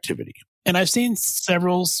radioactivity. And I've seen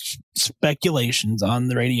several speculations on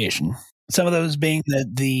the radiation. Some of those being that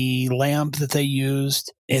the lamp that they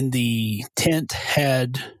used in the tent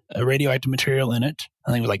had a radioactive material in it.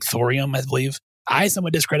 I think it was like thorium, I believe. I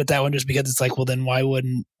somewhat discredit that one just because it's like, well, then why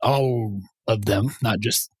wouldn't all of them, not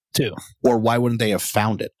just two? Or why wouldn't they have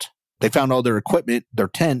found it? They found all their equipment, their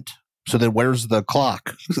tent. So then where's the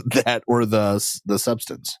clock or the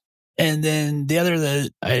substance? And then the other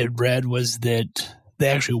that I had read was that they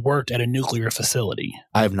actually worked at a nuclear facility.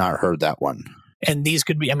 I have not heard that one. And these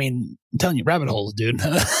could be, I'm telling you, rabbit holes, dude.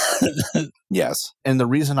 Yes. And the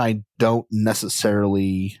reason I don't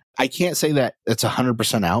necessarily, I can't say that it's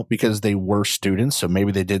 100% out because they were students. So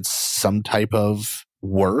maybe they did some type of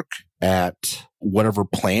work at whatever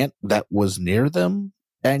plant that was near them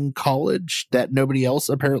in college that nobody else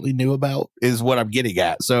apparently knew about is what I'm getting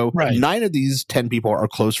at. So 9 of these 10 people are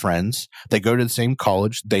close friends. They go to the same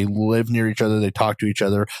college. They live near each other. They talk to each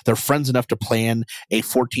other. They're friends enough to plan a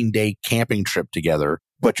 14-day camping trip together.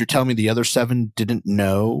 But you're telling me the other 7 didn't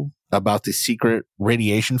know about the secret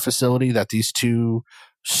radiation facility that these 2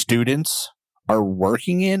 students are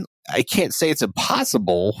working in? I can't say it's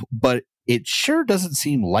impossible, but it sure doesn't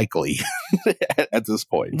seem likely at this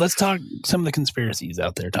point. Let's talk some of the conspiracies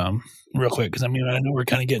out there, Tom, real quick, because I know we're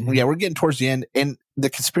kind of getting... Yeah, we're getting towards the end, and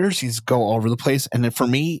the conspiracies go all over the place. And then for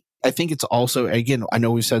me, I think it's also, again, I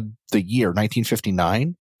know we said the year,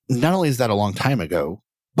 1959. Not only is that a long time ago,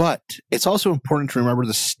 but it's also important to remember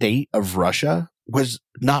the state of Russia was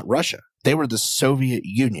not Russia. They were the Soviet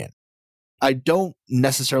Union. I don't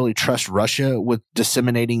necessarily trust Russia with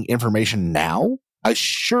disseminating information now. I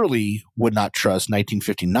surely would not trust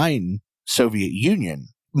 1959 Soviet Union.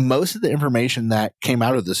 Most of the information that came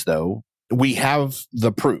out of this, though, we have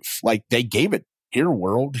the proof. Like, they gave it, here,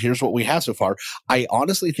 world, here's what we have so far. I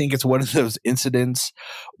honestly think it's one of those incidents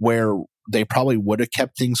where they probably would have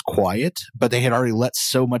kept things quiet, but they had already let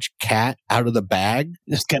so much cat out of the bag.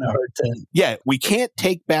 It's kind of hard to... Yeah, we can't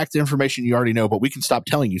take back the information you already know, but we can stop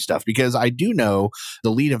telling you stuff because I do know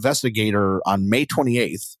the lead investigator on May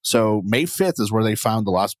 28th. So May 5th is where they found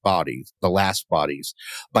the last bodies.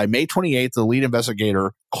 By May 28th, the lead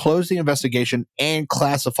investigator closed the investigation and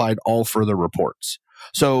classified all further reports.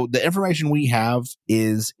 So the information we have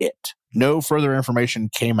is it. No further information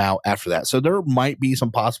came out after that. So there might be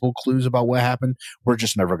some possible clues about what happened. We're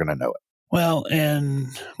just never going to know it. Well, and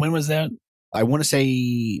when was that? I want to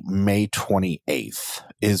say May 28th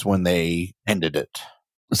is when they ended it.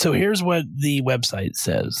 So here's what the website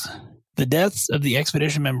says. The deaths of the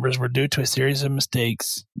expedition members were due to a series of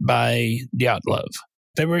mistakes by Dyatlov.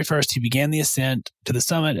 February 1st, he began the ascent to the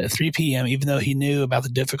summit at 3 p.m., even though he knew about the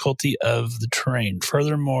difficulty of the terrain.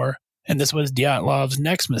 Furthermore, and this was Dyatlov's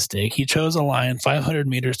next mistake, he chose a line 500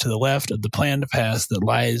 meters to the left of the planned pass that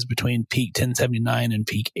lies between Peak 1079 and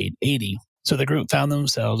Peak 880. So the group found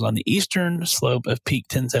themselves on the eastern slope of Peak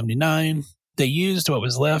 1079. They used what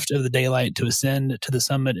was left of the daylight to ascend to the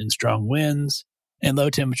summit in strong winds and low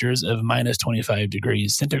temperatures of minus 25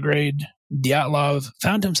 degrees centigrade. Dyatlov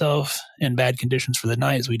found himself in bad conditions for the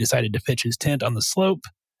night, so he decided to pitch his tent on the slope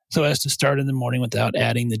so as to start in the morning without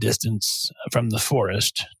adding the distance from the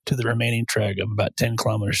forest to the remaining trek of about 10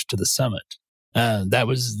 kilometers to the summit. That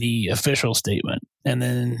was the official statement. And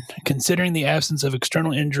then, considering the absence of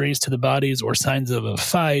external injuries to the bodies or signs of a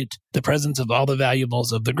fight, the presence of all the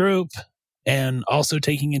valuables of the group, and also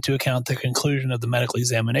taking into account the conclusion of the medical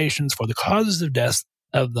examinations for the causes of death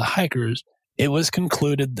of the hikers, it was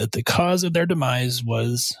concluded that the cause of their demise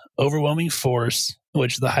was overwhelming force,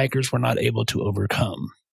 which the hikers were not able to overcome.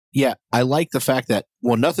 Yeah, I like the fact that,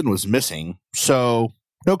 well, nothing was missing, so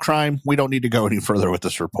no crime. We don't need to go any further with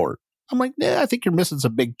this report. I'm like, I think you're missing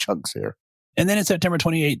some big chunks here. And then in September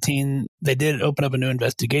 2018, they did open up a new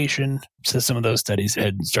investigation. So some of those studies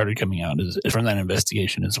had started coming out from that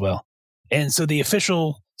investigation as well. And so the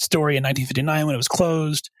official story in 1959 when it was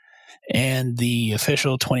closed, and the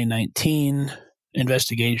official 2019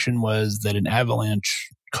 investigation was that an avalanche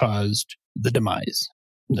caused the demise.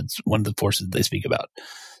 That's one of the forces they speak about.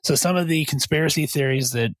 So some of the conspiracy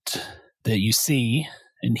theories that you see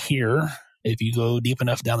and hear, if you go deep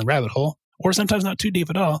enough down the rabbit hole, or sometimes not too deep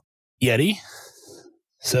at all, Yeti.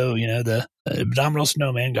 So, the Abominable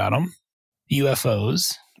Snowman got them.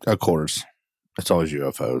 UFOs. Of course. It's always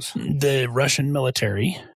UFOs. The Russian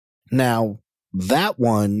military. Now, that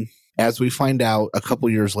one, as we find out a couple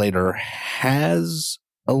years later, has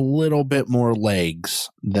a little bit more legs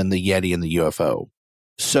than the Yeti and the UFO.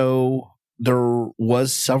 So there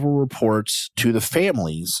was several reports to the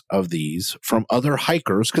families of these from other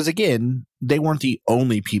hikers, because again, they weren't the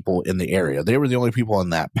only people in the area. They were the only people in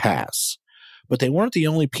that pass, but they weren't the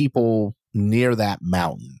only people near that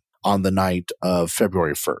mountain on the night of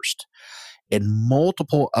February 1st. And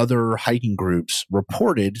multiple other hiking groups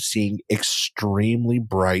reported seeing extremely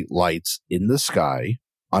bright lights in the sky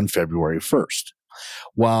on February 1st.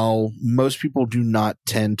 While most people do not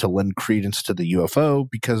tend to lend credence to the UFO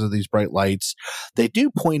because of these bright lights, they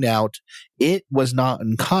do point out it was not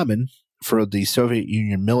uncommon for the Soviet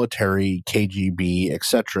Union military, KGB,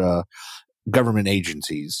 etc., government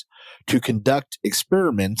agencies to conduct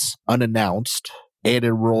experiments unannounced and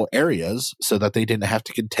in rural areas so that they didn't have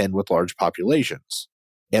to contend with large populations.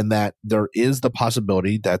 And that there is the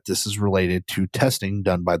possibility that this is related to testing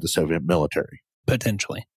done by the Soviet military.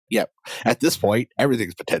 Potentially. Yep. At this point,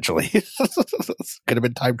 everything's potentially. Could have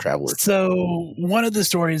been time travelers. So one of the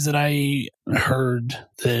stories that I heard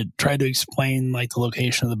that tried to explain like the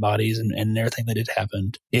location of the bodies and everything that had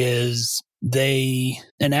happened is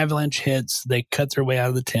an avalanche hits, they cut their way out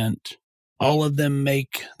of the tent. All of them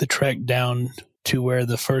make the trek down to where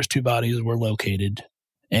the first two bodies were located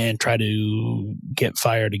and try to get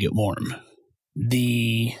fire to get warm.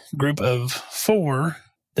 The group of 4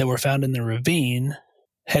 that were found in the ravine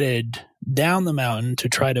headed down the mountain to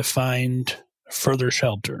try to find further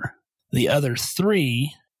shelter. The other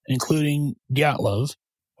 3, including Dyatlov,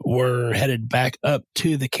 were headed back up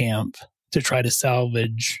to the camp to try to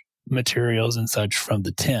salvage materials and such from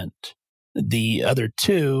the tent. The other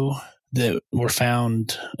 2 that were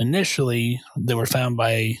found initially, that were found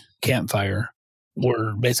by campfire,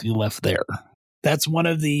 were basically left there. That's one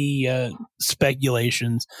of the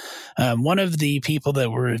speculations. One of the people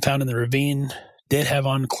that were found in the ravine did have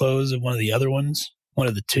on clothes of one of the other ones, one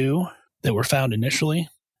of the 2 that were found initially.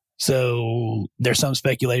 So there's some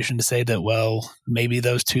speculation to say that, well, maybe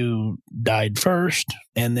those 2 died first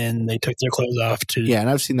and then they took their clothes off to... Yeah, and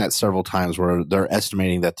I've seen that several times where they're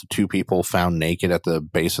estimating that the 2 people found naked at the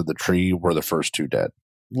base of the tree were the first 2 dead.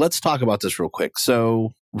 Let's talk about this real quick.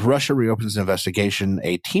 So Russia reopens an investigation.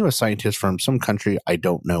 A team of scientists from some country, I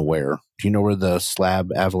don't know where. Do you know where the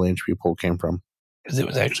slab avalanche people came from? Because it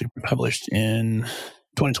was actually published in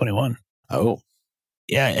 2021. Oh.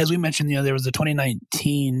 Yeah, as we mentioned, there was a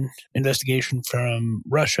 2019 investigation from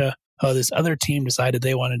Russia. This other team decided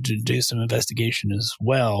they wanted to do some investigation as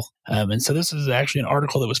well. And so this is actually an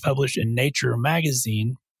article that was published in Nature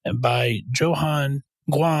magazine by Johan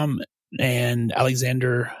Guam and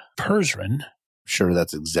Alexander Persrin. Sure,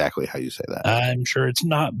 that's exactly how you say that. I'm sure it's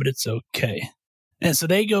not, but it's okay. And so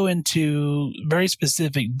they go into very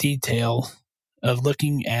specific detail of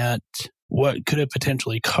looking at what could have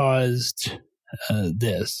potentially caused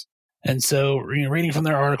this. And so, reading from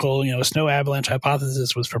their article, a snow avalanche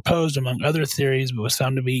hypothesis was proposed among other theories, but was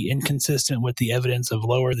found to be inconsistent with the evidence of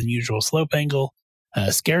lower than usual slope angle,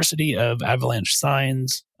 scarcity of avalanche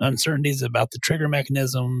signs, uncertainties about the trigger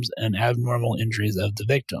mechanisms, and abnormal injuries of the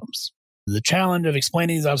victims. The challenge of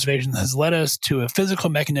explaining these observations has led us to a physical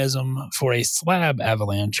mechanism for a slab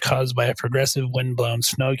avalanche caused by a progressive wind-blown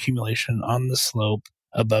snow accumulation on the slope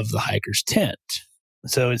above the hiker's tent.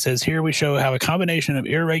 So it says here we show how a combination of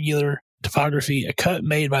irregular topography, a cut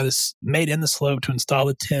made in the slope to install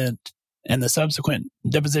the tent, and the subsequent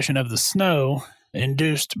deposition of the snow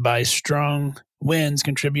induced by strong winds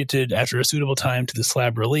contributed after a suitable time to the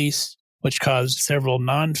slab release, which caused several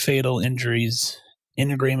non-fatal injuries in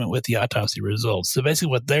agreement with the autopsy results. So basically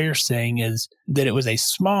what they're saying is that it was a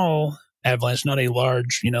small avalanche, not a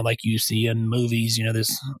large, like you see in movies,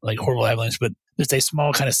 this like horrible avalanche, but just a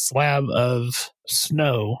small kind of slab of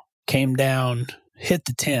snow came down, hit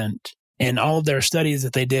the tent, and all of their studies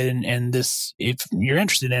that they did, and this, if you're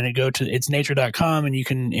interested in it, go to it's nature.com and you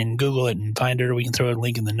can Google it and find it, or we can throw a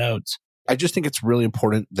link in the notes. I just think it's really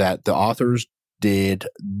important that the authors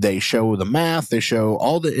they show the math, they show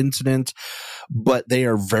all the incidents, but they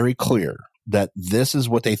are very clear that this is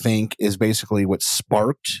what they think is basically what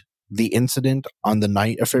sparked the incident on the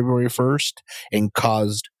night of February 1st and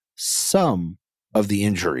caused some of the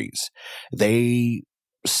injuries. They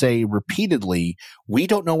say repeatedly, we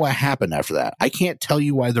don't know what happened after that. I can't tell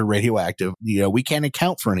you why they're radioactive. We can't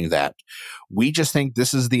account for any of that. We just think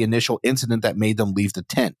this is the initial incident that made them leave the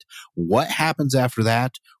tent. What happens after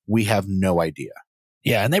that, we have no idea.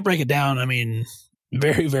 Yeah, and they break it down,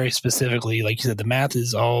 very, very specifically. Like you said, the math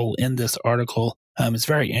is all in this article. It's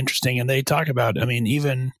very interesting. And they talk about,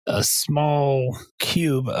 even a small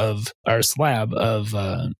cube or slab of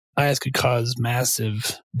ice could cause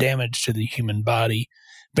massive damage to the human body,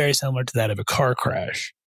 very similar to that of a car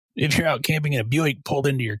crash. If you're out camping and a Buick pulled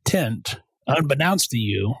into your tent, unbeknownst to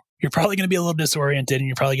you, you're probably going to be a little disoriented and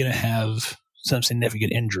you're probably going to have some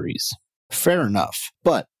significant injuries. Fair enough.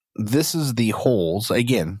 But this is the holes.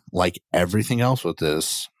 Again, like everything else with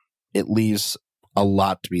this, it leaves a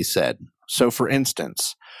lot to be said. So, for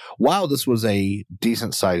instance, while this was a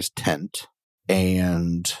decent-sized tent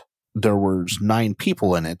and there was 9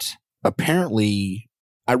 people in it, apparently,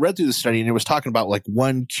 I read through the study and it was talking about like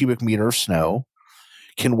 1 cubic meter of snow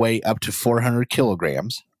can weigh up to 400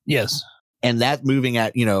 kilograms. Yes. And that moving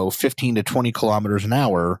at, 15 to 20 kilometers an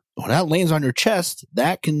hour, when that lands on your chest,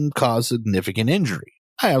 that can cause significant injury.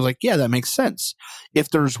 I was like, yeah, that makes sense. If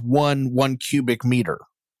there's one cubic meter,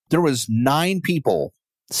 there was 9 people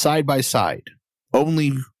side by side.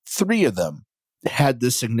 Only 3 of them had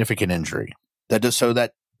this significant injury. That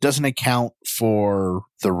doesn't account for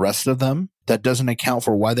the rest of them. That doesn't account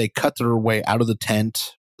for why they cut their way out of the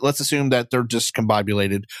tent. Let's assume that they're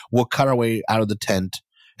discombobulated. We'll cut our way out of the tent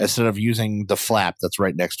instead of using the flap that's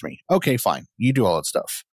right next to me. Okay, fine. You do all that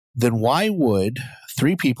stuff. Then why would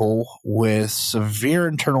 3 people with severe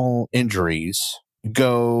internal injuries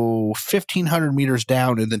go 1,500 meters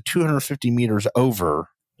down and then 250 meters over?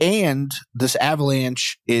 And this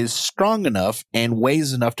avalanche is strong enough and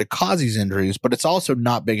weighs enough to cause these injuries, but it's also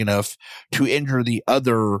not big enough to injure the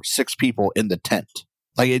other 6 people in the tent.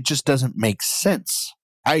 Like, it just doesn't make sense.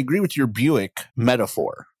 I agree with your Buick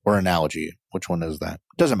metaphor or analogy. Which one is that?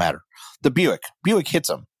 Doesn't matter. The Buick hits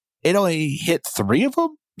them. It only hit 3 of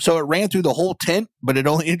them? So it ran through the whole tent, but it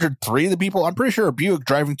only injured 3 of the people? I'm pretty sure a Buick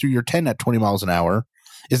driving through your tent at 20 miles an hour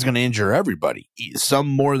is going to injure everybody. Some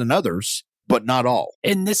more than others, but not all.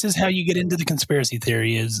 And this is how you get into the conspiracy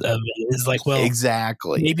theory is like, well,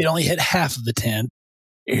 exactly. Maybe it only hit half of the tent.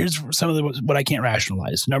 Here's some of what I can't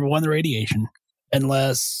rationalize. Number 1, the radiation,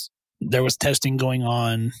 unless there was testing going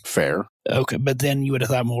on. Fair. Okay, but then you would have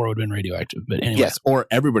thought more would have been radioactive. But anyway. Yes, or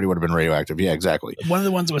everybody would have been radioactive. Yeah, exactly. One of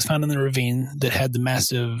the ones that was found in the ravine that had the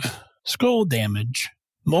massive skull damage,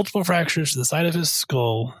 multiple fractures to the side of his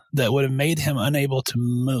skull that would have made him unable to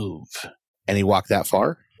move. And he walked that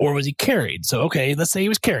far? Or was he carried? So, okay, let's say he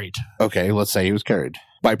was carried. Okay, let's say he was carried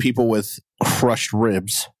by people with crushed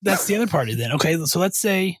ribs. That's the other party then. Okay, so let's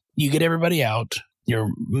say you get everybody out. You're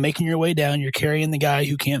making your way down. You're carrying the guy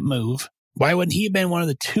who can't move. Why wouldn't he have been one of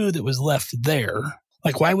the 2 that was left there?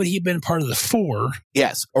 Like, why would he have been part of the 4?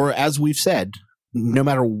 Yes, or as we've said, no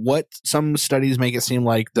matter what, some studies make it seem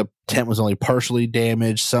like the tent was only partially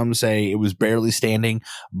damaged. Some say it was barely standing,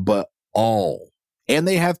 but all. And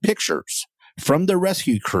they have pictures from the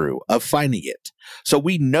rescue crew of finding it. So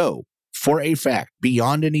we know for a fact,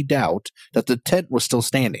 beyond any doubt, that the tent was still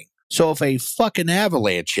standing. So if a fucking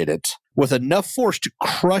avalanche hit it with enough force to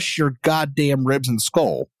crush your goddamn ribs and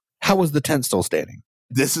skull, how was the tent still standing?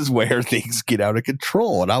 This is where things get out of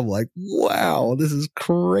control. And I'm like, wow, this is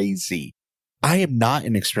crazy. I am not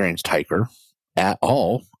an experienced hiker at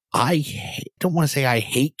all. I don't want to say I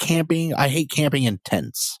hate camping. I hate camping in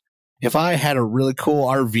tents. If I had a really cool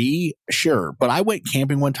RV, sure. But I went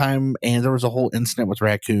camping one time and there was a whole incident with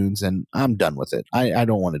raccoons and I'm done with it. I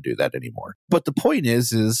don't want to do that anymore. But the point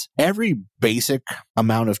is every basic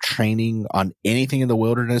amount of training on anything in the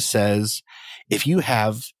wilderness says if you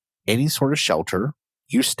have any sort of shelter,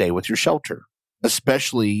 you stay with your shelter,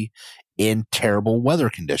 especially in terrible weather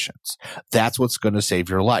conditions. That's what's going to save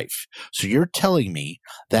your life. So you're telling me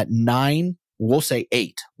that 9, we'll say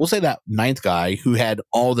 8, we'll say that 9th guy who had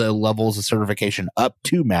all the levels of certification up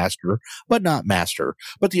to master, but not master,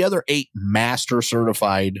 but the other 8 master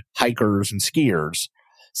certified hikers and skiers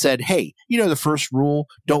said, hey, the first rule,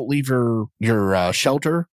 don't leave your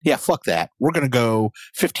shelter. Yeah, fuck that. We're going to go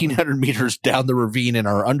 1,500 meters down the ravine in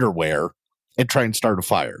our underwear and try and start a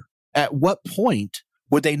fire. At what point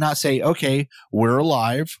would they not say, okay, we're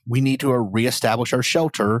alive. We need to reestablish our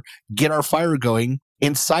shelter, get our fire going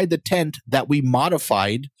inside the tent that we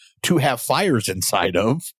modified to have fires inside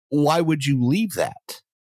of? Why would you leave that?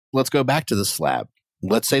 Let's go back to the slab.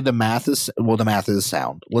 Let's say the math is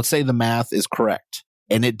sound. Let's say the math is correct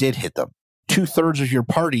and it did hit them. 2/3 of your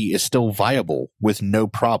party is still viable with no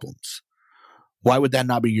problems. Why would that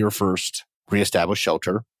not be your first reestablish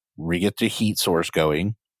shelter, re-get the heat source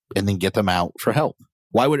going, and then get them out for help.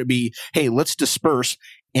 Why would it be, hey, let's disperse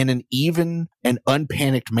in an even and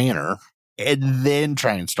unpanicked manner and then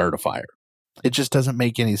try and start a fire? It just doesn't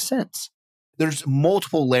make any sense. There's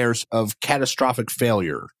multiple layers of catastrophic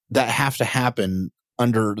failure that have to happen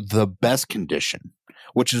under the best condition,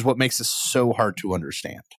 which is what makes this so hard to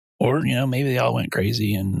understand. Or, maybe they all went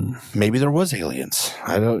crazy and maybe there was aliens.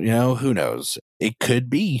 I don't, who knows? It could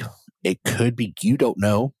be. It could be. You don't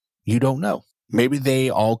know. You don't know. Maybe they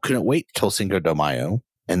all couldn't wait till Cinco de Mayo,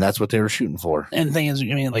 and that's what they were shooting for. And the thing is,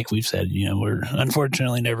 like we've said, we're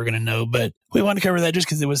unfortunately never going to know, but we want to cover that just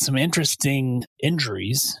because there was some interesting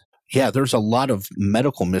injuries. Yeah, there's a lot of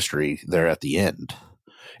medical mystery there at the end.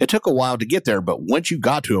 It took a while to get there, but once you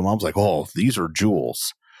got to them, I was like, oh, these are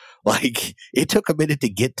jewels. Like, it took a minute to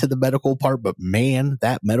get to the medical part, but man,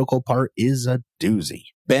 that medical part is a doozy.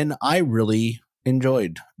 Ben, I really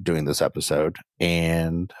enjoyed doing this episode,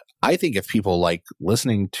 and I think if people like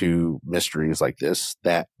listening to mysteries like this,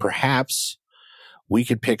 that perhaps we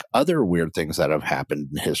could pick other weird things that have happened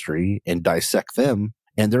in history and dissect them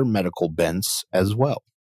and their medical bents as well.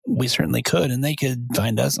 We certainly could, and they could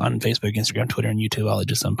find us on Facebook, Instagram, Twitter, and YouTube, all at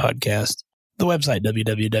Just Some Podcast. The website,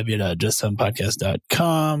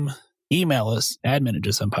 www.justsomepodcast.com. Email us,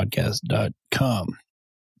 admin@justsomepodcast.com.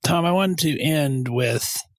 Tom, I wanted to end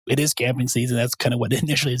with, it is camping season. That's kind of what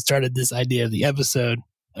initially started this idea of the episode.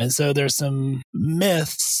 And so there's some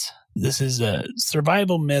myths. This is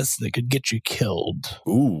survival myths that could get you killed.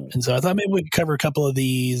 Ooh. And so I thought maybe we could cover a couple of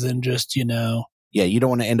these and just, Yeah, you don't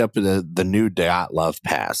want to end up with the new Dyatlov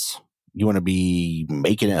Pass. You want to be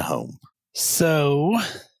making it home. So,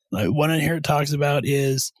 one in here it talks about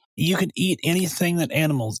is you can eat anything that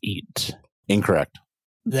animals eat. Incorrect.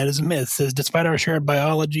 That is a myth. It says, despite our shared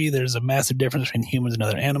biology, there's a massive difference between humans and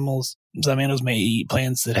other animals. Some animals may eat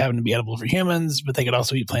plants that happen to be edible for humans, but they could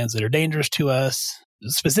also eat plants that are dangerous to us.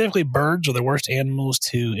 Specifically, birds are the worst animals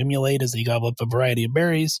to emulate as they gobble up a variety of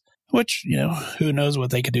berries, which, who knows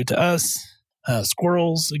what they could do to us.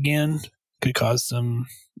 Squirrels, again, could cause some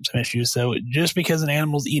issues. So just because an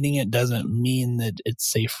animal's eating it doesn't mean that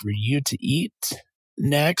it's safe for you to eat.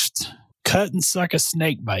 Next, cut and suck a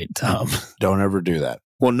snake bite, Tom. Don't ever do that.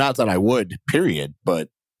 Well, not that I would, period, but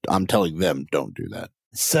I'm telling them don't do that.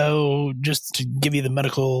 So just to give you the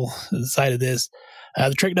medical side of this,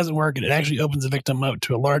 the trick doesn't work, and it actually opens the victim up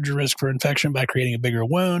to a larger risk for infection by creating a bigger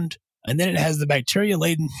wound. And then it has the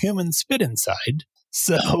bacteria-laden human spit inside.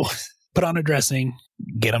 So put on a dressing,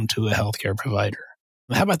 get them to a healthcare provider.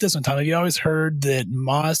 How about this one, Tom? Have you always heard that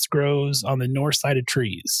moss grows on the north side of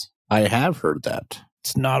trees? I have heard that.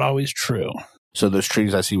 It's not always true. So those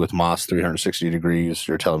trees I see with moss 360 degrees,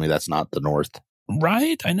 you're telling me that's not the north?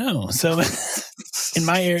 Right, I know. So in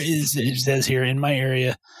my area, it says here, in my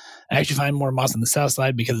area, I actually find more moss on the south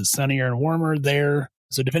side because it's sunnier and warmer there.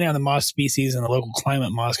 So depending on the moss species and the local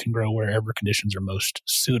climate, moss can grow wherever conditions are most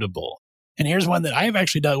suitable. And here's one that I've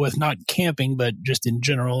actually dealt with, not camping, but just in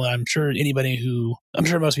general. I'm sure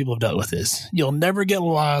most people have dealt with this. You'll never get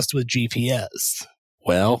lost with GPS.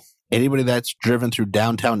 Well, anybody that's driven through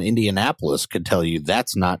downtown Indianapolis could tell you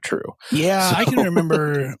that's not true. Yeah, I can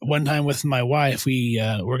remember one time with my wife, we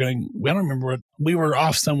were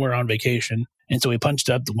off somewhere on vacation. And so we punched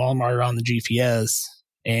up the Walmart on the GPS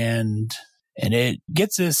and it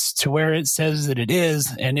gets us to where it says that it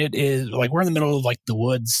is. And it is like, we're in the middle of like the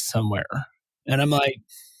woods somewhere. And I'm like,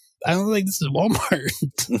 I don't think this is Walmart.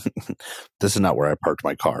 This is not where I parked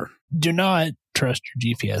my car. Do not trust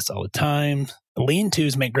your GPS all the time.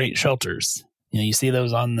 Lean-tos make great shelters. You see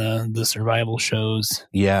those on the survival shows.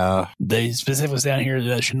 Yeah. They specifically say down here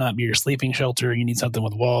that should not be your sleeping shelter. You need something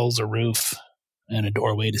with walls, a roof, and a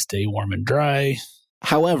doorway to stay warm and dry.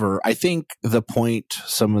 However, I think the point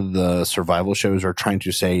some of the survival shows are trying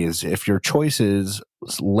to say is if your choice is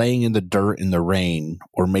laying in the dirt in the rain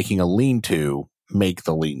or making a lean-to, make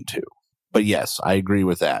the lean-to. But yes, I agree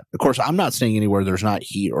with that. Of course, I'm not staying anywhere there's not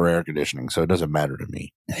heat or air conditioning, so it doesn't matter to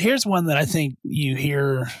me. Here's one that I think you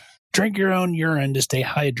hear, drink your own urine to stay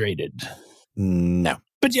hydrated. No.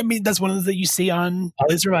 But I mean, that's one of the things you see on all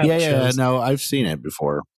these survival shows. Yeah, no, I've seen it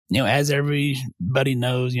before. As everybody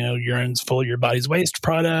knows, urine's full of your body's waste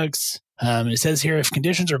products. It says here, if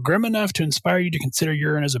conditions are grim enough to inspire you to consider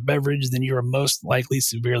urine as a beverage, then you are most likely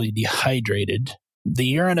severely dehydrated. The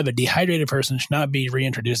urine of a dehydrated person should not be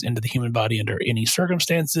reintroduced into the human body under any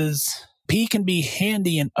circumstances. Pee can be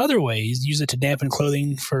handy in other ways. Use it to dampen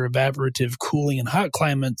clothing for evaporative cooling in hot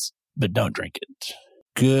climates, but don't drink it.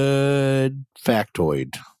 Good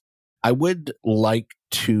factoid. I would like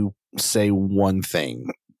to say one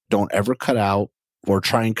thing. Don't ever cut out or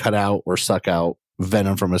try and cut out or suck out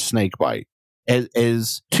venom from a snake bite.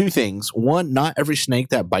 is two things. One, not every snake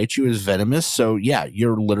that bites you is venomous. So yeah,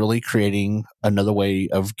 you're literally creating another way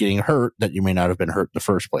of getting hurt that you may not have been hurt in the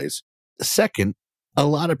first place. Second, a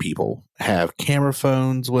lot of people have camera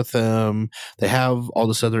phones with them. They have all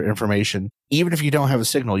this other information. Even if you don't have a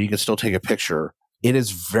signal, you can still take a picture. It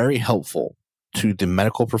is very helpful to the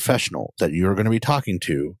medical professional that you're going to be talking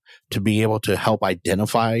to be able to help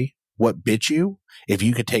identify what bit you. If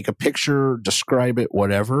you could take a picture, describe it,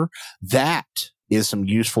 whatever, that is some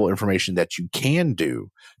useful information that you can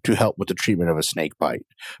do to help with the treatment of a snake bite,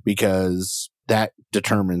 because that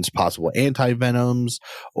determines possible antivenoms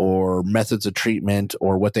or methods of treatment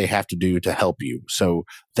or what they have to do to help you. So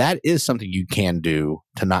that is something you can do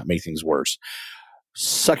to not make things worse.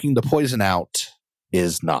 Sucking the poison out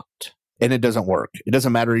is not. And it doesn't work. It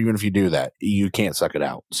doesn't matter even if you do that. You can't suck it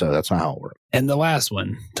out. So that's not how it works. And the last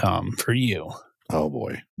one, Tom, for you. Oh,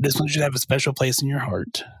 boy. This one should have a special place in your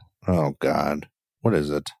heart. Oh, God. What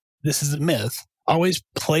is it? This is a myth. Always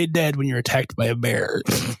play dead when you're attacked by a bear.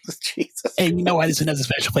 Jesus. And you know why this one has a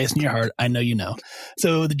special place in your heart? I know you know.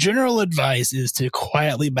 So the general advice is to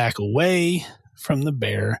quietly back away from the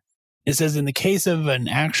bear. It says in the case of an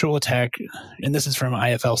actual attack, and this is from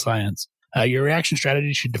IFL Science, your reaction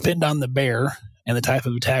strategy should depend on the bear and the type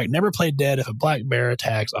of attack. Never play dead. If a black bear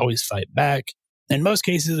attacks, always fight back. In most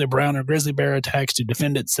cases, a brown or grizzly bear attacks to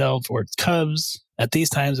defend itself or its cubs. At these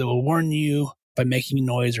times, it will warn you by making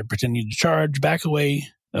noise or pretending to charge. Back away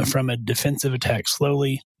from a defensive attack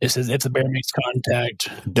slowly. It says if the bear makes contact,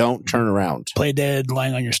 don't turn around. Play dead,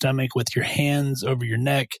 lying on your stomach with your hands over your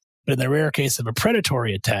neck. But in the rare case of a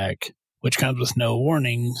predatory attack, which comes with no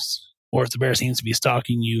warnings, or if the bear seems to be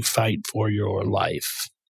stalking you, fight for your life.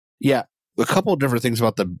 Yeah. A couple of different things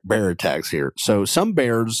about the bear attacks here. So some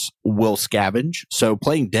bears will scavenge. So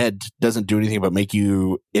playing dead doesn't do anything but make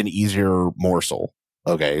you an easier morsel.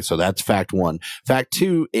 Okay, so that's fact one. Fact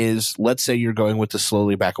two is, let's say you're going with the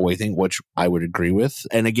slowly back away thing, which I would agree with.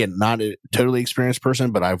 And again, not a totally experienced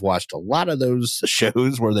person, but I've watched a lot of those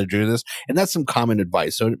shows where they do this, and that's some common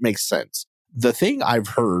advice, so it makes sense. The thing I've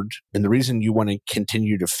heard, and the reason you want to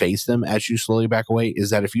continue to face them as you slowly back away, is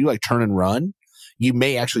that if you like turn and run, you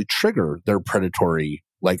may actually trigger their predatory,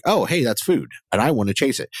 like, oh, hey, that's food, and I want to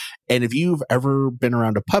chase it. And if you've ever been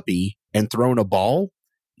around a puppy and thrown a ball,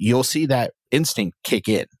 you'll see that instinct kick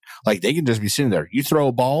in. Like they can just be sitting there. You throw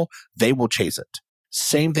a ball, they will chase it.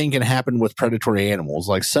 Same thing can happen with predatory animals.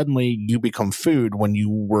 Like suddenly you become food when you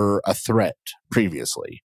were a threat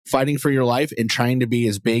previously. Fighting for your life and trying to be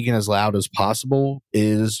as big and as loud as possible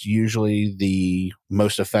is usually the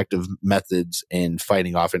most effective methods in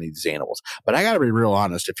fighting off any of these animals. But I got to be real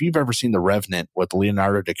honest. If you've ever seen The Revenant with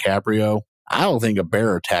Leonardo DiCaprio, I don't think a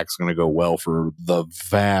bear attack is going to go well for the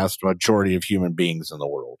vast majority of human beings in the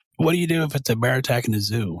world. What do you do if it's a bear attack in a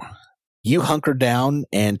zoo? You hunker down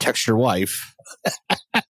and text your wife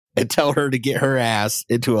and tell her to get her ass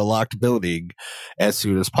into a locked building as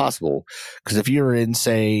soon as possible. Because if you're in,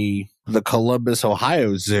 say, the Columbus,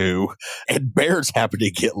 Ohio zoo and bears happen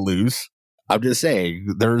to get loose, I'm just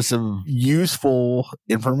saying there's some useful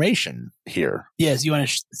information here. Yes, you want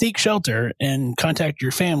to seek shelter and contact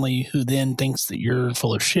your family, who then thinks that you're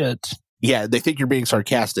full of shit. Yeah, they think you're being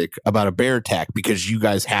sarcastic about a bear attack because you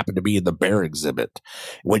guys happen to be in the bear exhibit,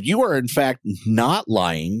 when you are in fact not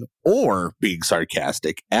lying or being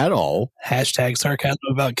sarcastic at all. Hashtag sarcasm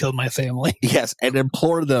about killed my family. Yes, and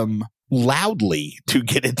implore them loudly to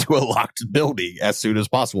get into a locked building as soon as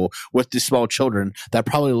possible with the small children that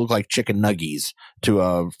probably look like chicken nuggies to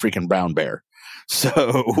a freaking brown bear. So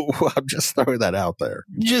I'm just throwing that out there.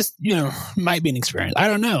 Just, might be an experience. I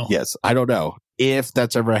don't know. Yes, I don't know if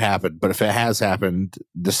that's ever happened, but if it has happened,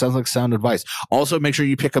 this sounds like sound advice. Also, make sure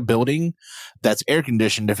you pick a building that's air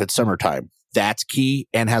conditioned if it's summertime. That's key,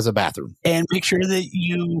 and has a bathroom. And make sure that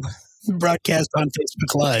you broadcast on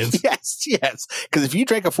Facebook Live. Yes. Because if you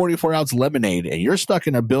drink a 44-ounce lemonade and you're stuck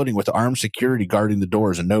in a building with armed security guarding the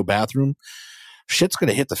doors and no bathroom, shit's going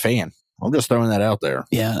to hit the fan. I'm just throwing that out there.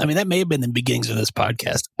 Yeah, I mean, that may have been the beginnings of this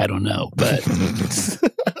podcast. I don't know, but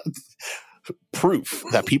proof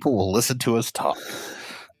that people will listen to us talk.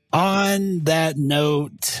 On that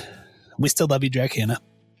note, we still love you, Jack Hanna.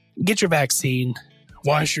 Get your vaccine,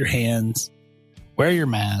 wash your hands, wear your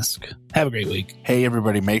mask. Have a great week. Hey,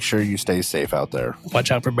 everybody, make sure you stay safe out there.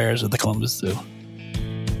 Watch out for bears at the Columbus Zoo.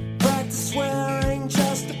 Practice swearing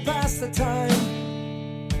just to pass the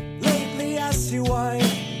time. Lately I see why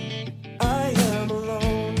I am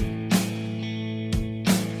alone.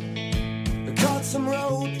 I caught some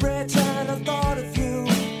road rage and I thought of you.